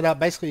farms set up,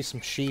 basically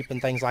some sheep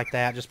and things like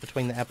that, just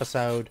between the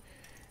episode.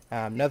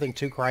 Nothing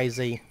too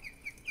crazy.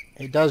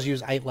 It does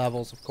use 8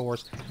 levels, of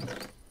course.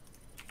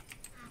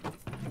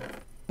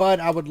 But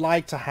I would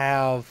like to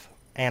have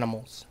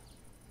animals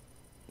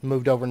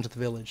moved over into the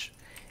village.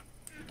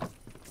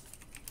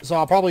 So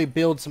I'll probably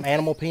build some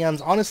animal pens.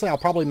 Honestly, I'll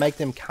probably make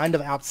them kind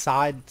of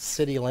outside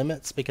city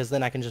limits, because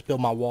then I can just build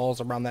my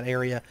walls around that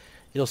area.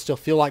 It'll still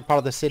feel like part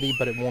of the city,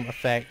 but it won't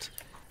affect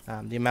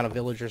the amount of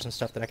villagers and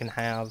stuff that I can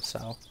have.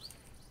 So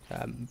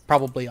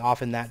probably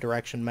off in that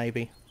direction,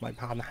 maybe, like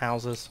behind the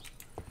houses.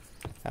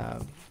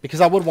 Because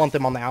I would want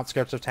them on the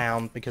outskirts of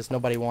town, because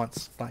nobody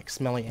wants, like,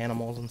 smelly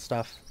animals and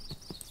stuff.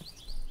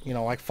 You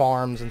know, like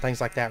farms and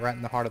things like that right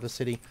in the heart of the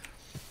city.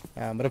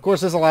 But of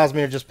course this allows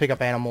me to just pick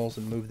up animals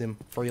and move them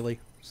freely.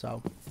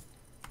 So,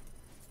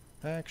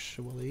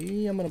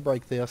 actually, I'm going to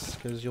break this,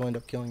 because you'll end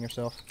up killing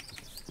yourself.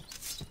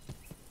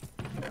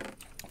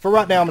 For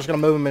right now, I'm just going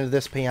to move them into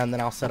this pen,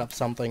 then I'll set up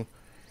something.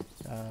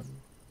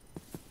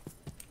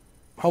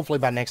 Hopefully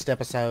by next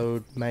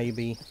episode,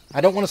 maybe.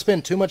 I don't want to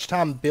spend too much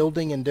time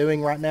building and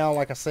doing right now,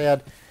 like I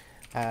said,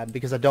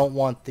 because I don't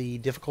want the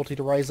difficulty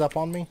to raise up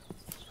on me.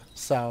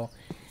 So,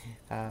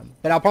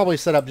 but I'll probably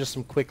set up just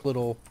some quick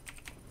little,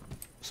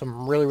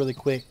 some really, really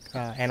quick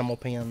animal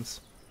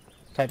pens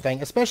type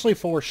thing, especially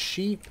for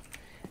sheep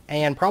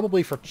and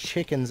probably for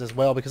chickens as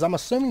well, because I'm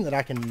assuming that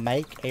I can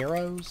make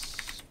arrows.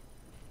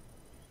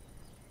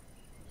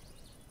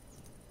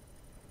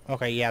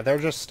 Okay, yeah, they're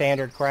just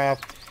standard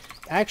craft.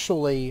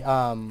 Actually,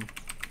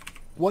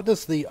 what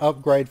does the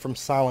upgrade from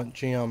Silent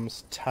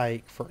Gems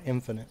take for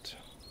infinite?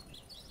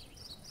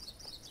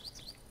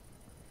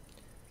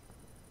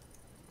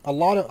 A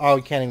lot of... Oh,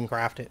 you can't even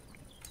craft it.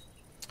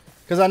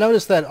 Because I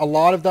noticed that a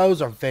lot of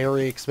those are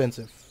very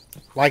expensive.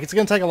 Like, it's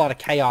going to take a lot of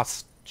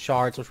chaos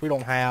shards, which we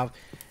don't have.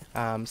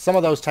 Some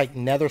of those take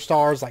nether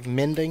stars, like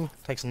mending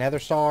takes nether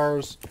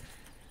stars.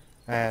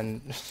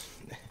 And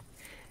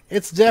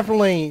it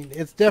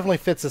definitely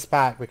fits this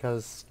pack,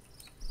 because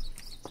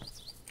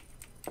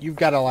you've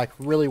got to, like,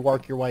 really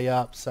work your way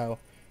up, so,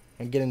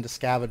 and get into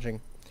scavenging.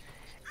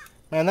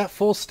 Man, that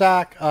full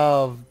stack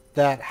of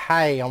that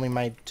hay only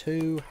made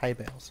 2 hay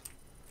bales.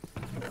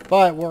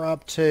 But we're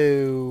up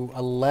to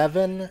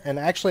 11, and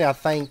actually I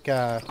think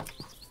the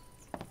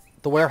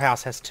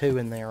warehouse has 2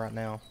 in there right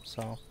now,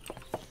 so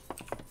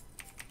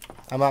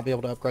I might be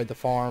able to upgrade the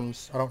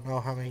farms. I don't know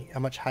how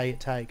much hay it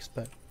takes,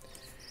 but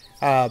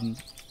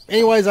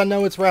anyways, I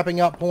know it's wrapping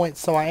up point,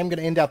 so I am going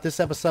to end out this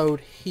episode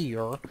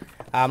here.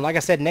 Like I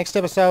said, next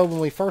episode, when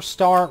we first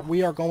start,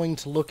 we are going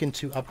to look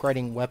into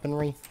upgrading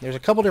weaponry. There's a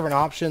couple different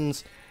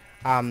options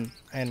and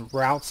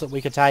routes that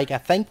we could take. I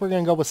think we're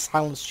going to go with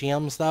Silence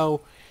Gems,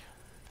 though,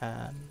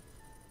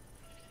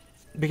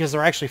 because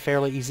they're actually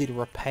fairly easy to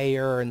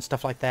repair and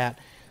stuff like that.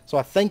 So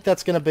I think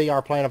that's going to be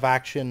our plan of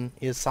action,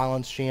 is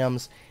Silence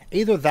Gems.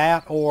 Either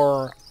that,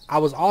 or I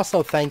was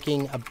also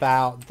thinking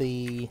about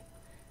the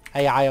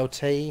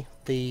AIoT,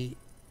 the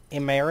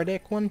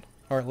Emeritic one,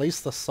 or at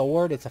least the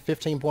sword. It's a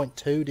 15.2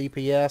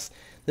 DPS.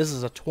 This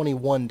is a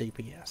 21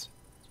 DPS.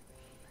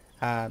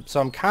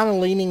 So I'm kind of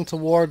leaning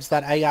towards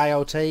that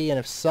AIoT, and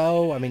if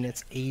so, I mean,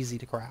 it's easy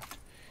to craft.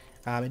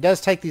 It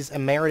does take these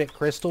Emeritic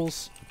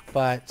crystals,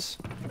 but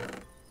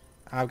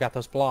I've got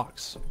those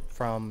blocks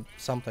from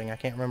something. I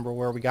can't remember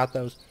where we got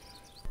those.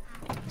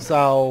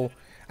 So,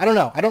 I don't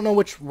know. I don't know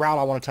which route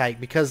I want to take,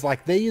 because,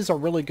 like, these are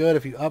really good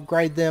if you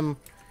upgrade them.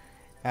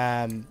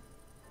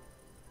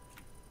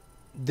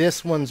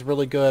 This one's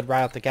really good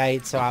right out the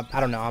gate, so I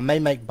don't know. I may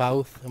make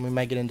both, and we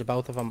may get into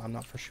both of them. I'm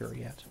not for sure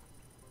yet.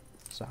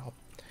 So,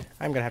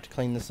 I'm going to have to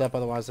clean this up,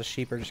 otherwise the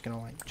sheep are just going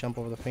to, like, jump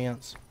over the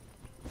fence.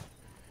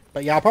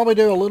 But yeah, I'll probably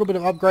do a little bit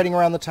of upgrading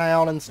around the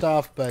town and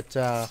stuff, but,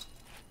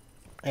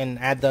 and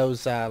add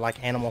those,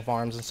 like, animal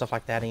farms and stuff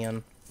like that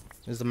in,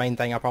 is the main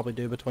thing I'll probably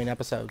do between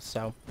episodes,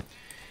 so.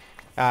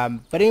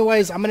 But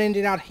anyways, I'm going to end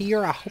it out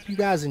here. I hope you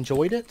guys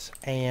enjoyed it,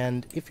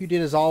 and if you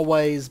did, as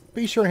always,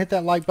 be sure and hit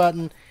that like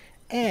button,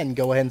 and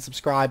go ahead and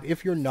subscribe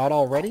if you're not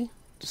already.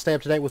 to stay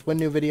up to date with when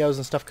new videos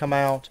and stuff come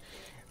out.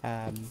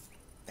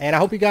 And I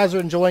hope you guys are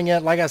enjoying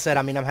it. Like I said,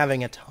 I mean, I'm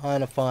having a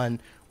ton of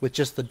fun with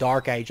just the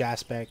Dark Age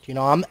aspect. You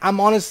know, I'm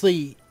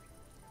honestly,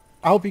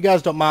 I hope you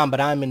guys don't mind, but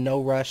I'm in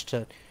no rush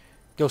to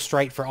go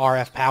straight for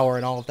RF power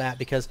and all of that,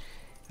 because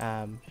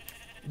then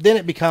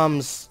it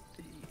becomes,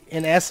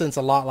 in essence,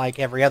 a lot like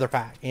every other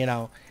pack, you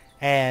know.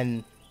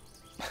 And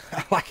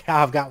I like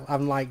how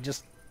I'm like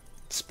just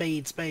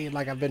speed,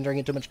 like I've been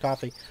drinking too much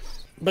coffee.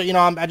 But, you know,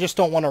 I just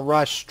don't want to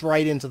rush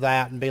straight into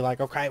that and be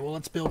like, okay, well,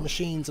 let's build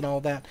machines and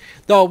all that.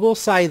 Though I will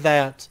say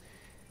that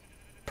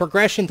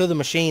progression through the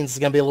machines is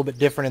going to be a little bit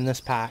different in this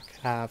pack,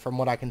 from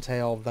what I can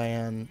tell,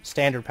 than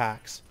standard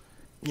packs.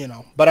 You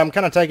know, but I'm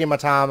kind of taking my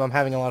time. I'm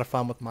having a lot of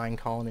fun with mine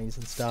colonies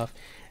and stuff.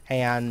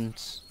 And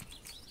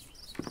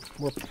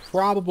we're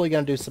probably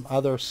going to do some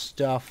other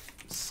stuff.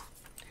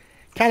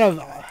 Kind of,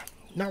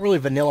 not really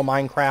vanilla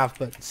Minecraft,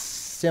 but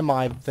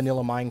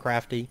semi-vanilla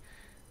Minecrafty.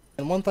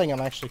 And one thing I'm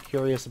actually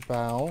curious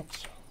about,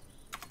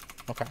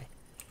 okay,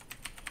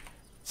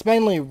 it's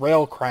mainly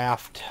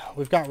railcraft.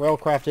 We've got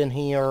railcraft in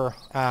here.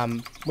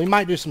 We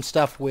might do some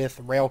stuff with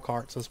rail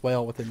carts as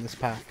well within this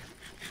pack,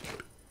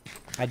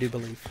 I do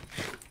believe.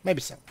 Maybe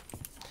so.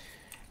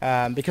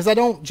 Because I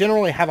don't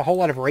generally have a whole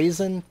lot of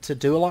reason to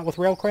do a lot with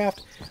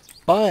railcraft,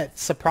 but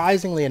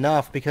surprisingly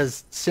enough,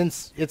 because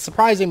since it's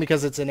surprising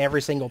because it's in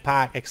every single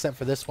pack except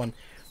for this one,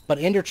 but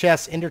ender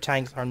chests, ender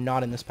tanks are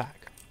not in this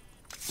pack.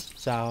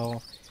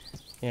 So,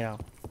 you know,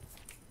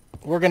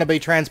 we're going to be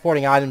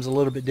transporting items a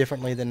little bit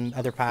differently than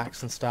other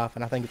packs and stuff,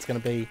 and I think it's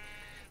going to be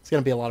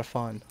a lot of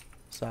fun.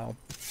 So,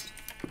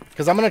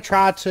 because I'm going to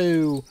try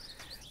to,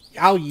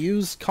 I'll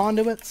use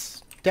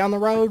conduits down the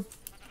road.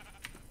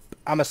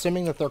 I'm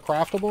assuming that they're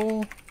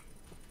craftable.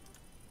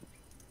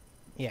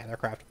 Yeah, they're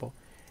craftable.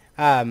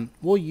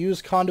 We'll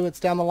use conduits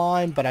down the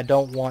line, but I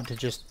don't want to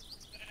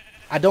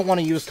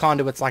use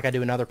conduits like I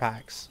do in other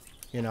packs.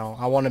 You know,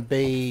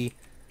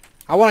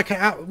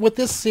 with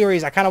this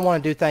series, I kind of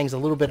want to do things a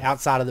little bit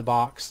outside of the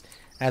box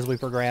as we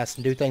progress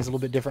and do things a little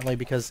bit differently,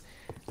 because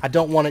I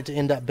don't want it to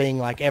end up being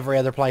like every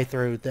other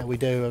playthrough that we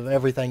do of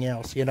everything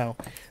else, you know.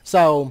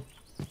 So,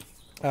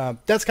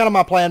 that's kind of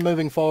my plan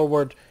moving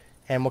forward,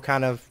 and we'll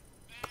kind of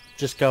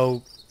just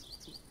go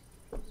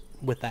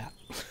with that.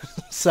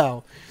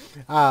 So,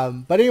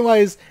 but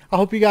anyways, I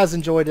hope you guys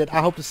enjoyed it. I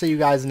hope to see you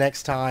guys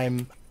next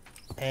time,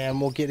 and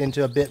we'll get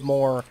into a bit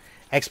more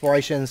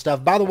exploration and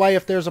stuff. By the way,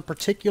 if there's a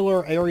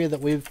particular area that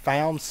we've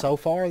found so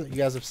far that you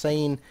guys have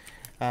seen,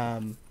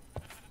 you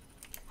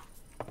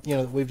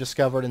know, that we've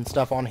discovered and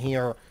stuff on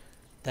here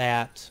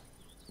that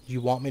you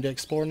want me to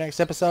explore next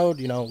episode,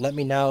 you know, let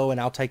me know, and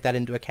I'll take that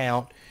into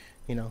account,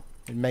 you know,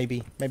 and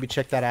maybe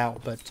check that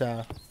out.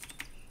 But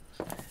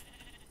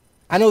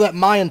I know that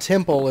Mayan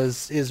Temple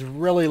is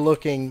really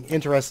looking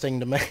interesting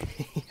to me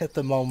at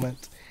the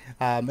moment,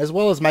 as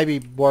well as maybe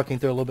working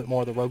through a little bit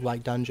more of the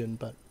roguelike dungeon.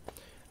 But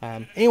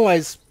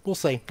anyways, we'll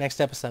see next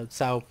episode.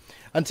 So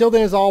until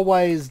then, as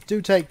always,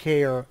 do take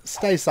care,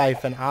 stay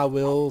safe, and I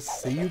will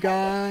see you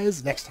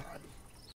guys next time.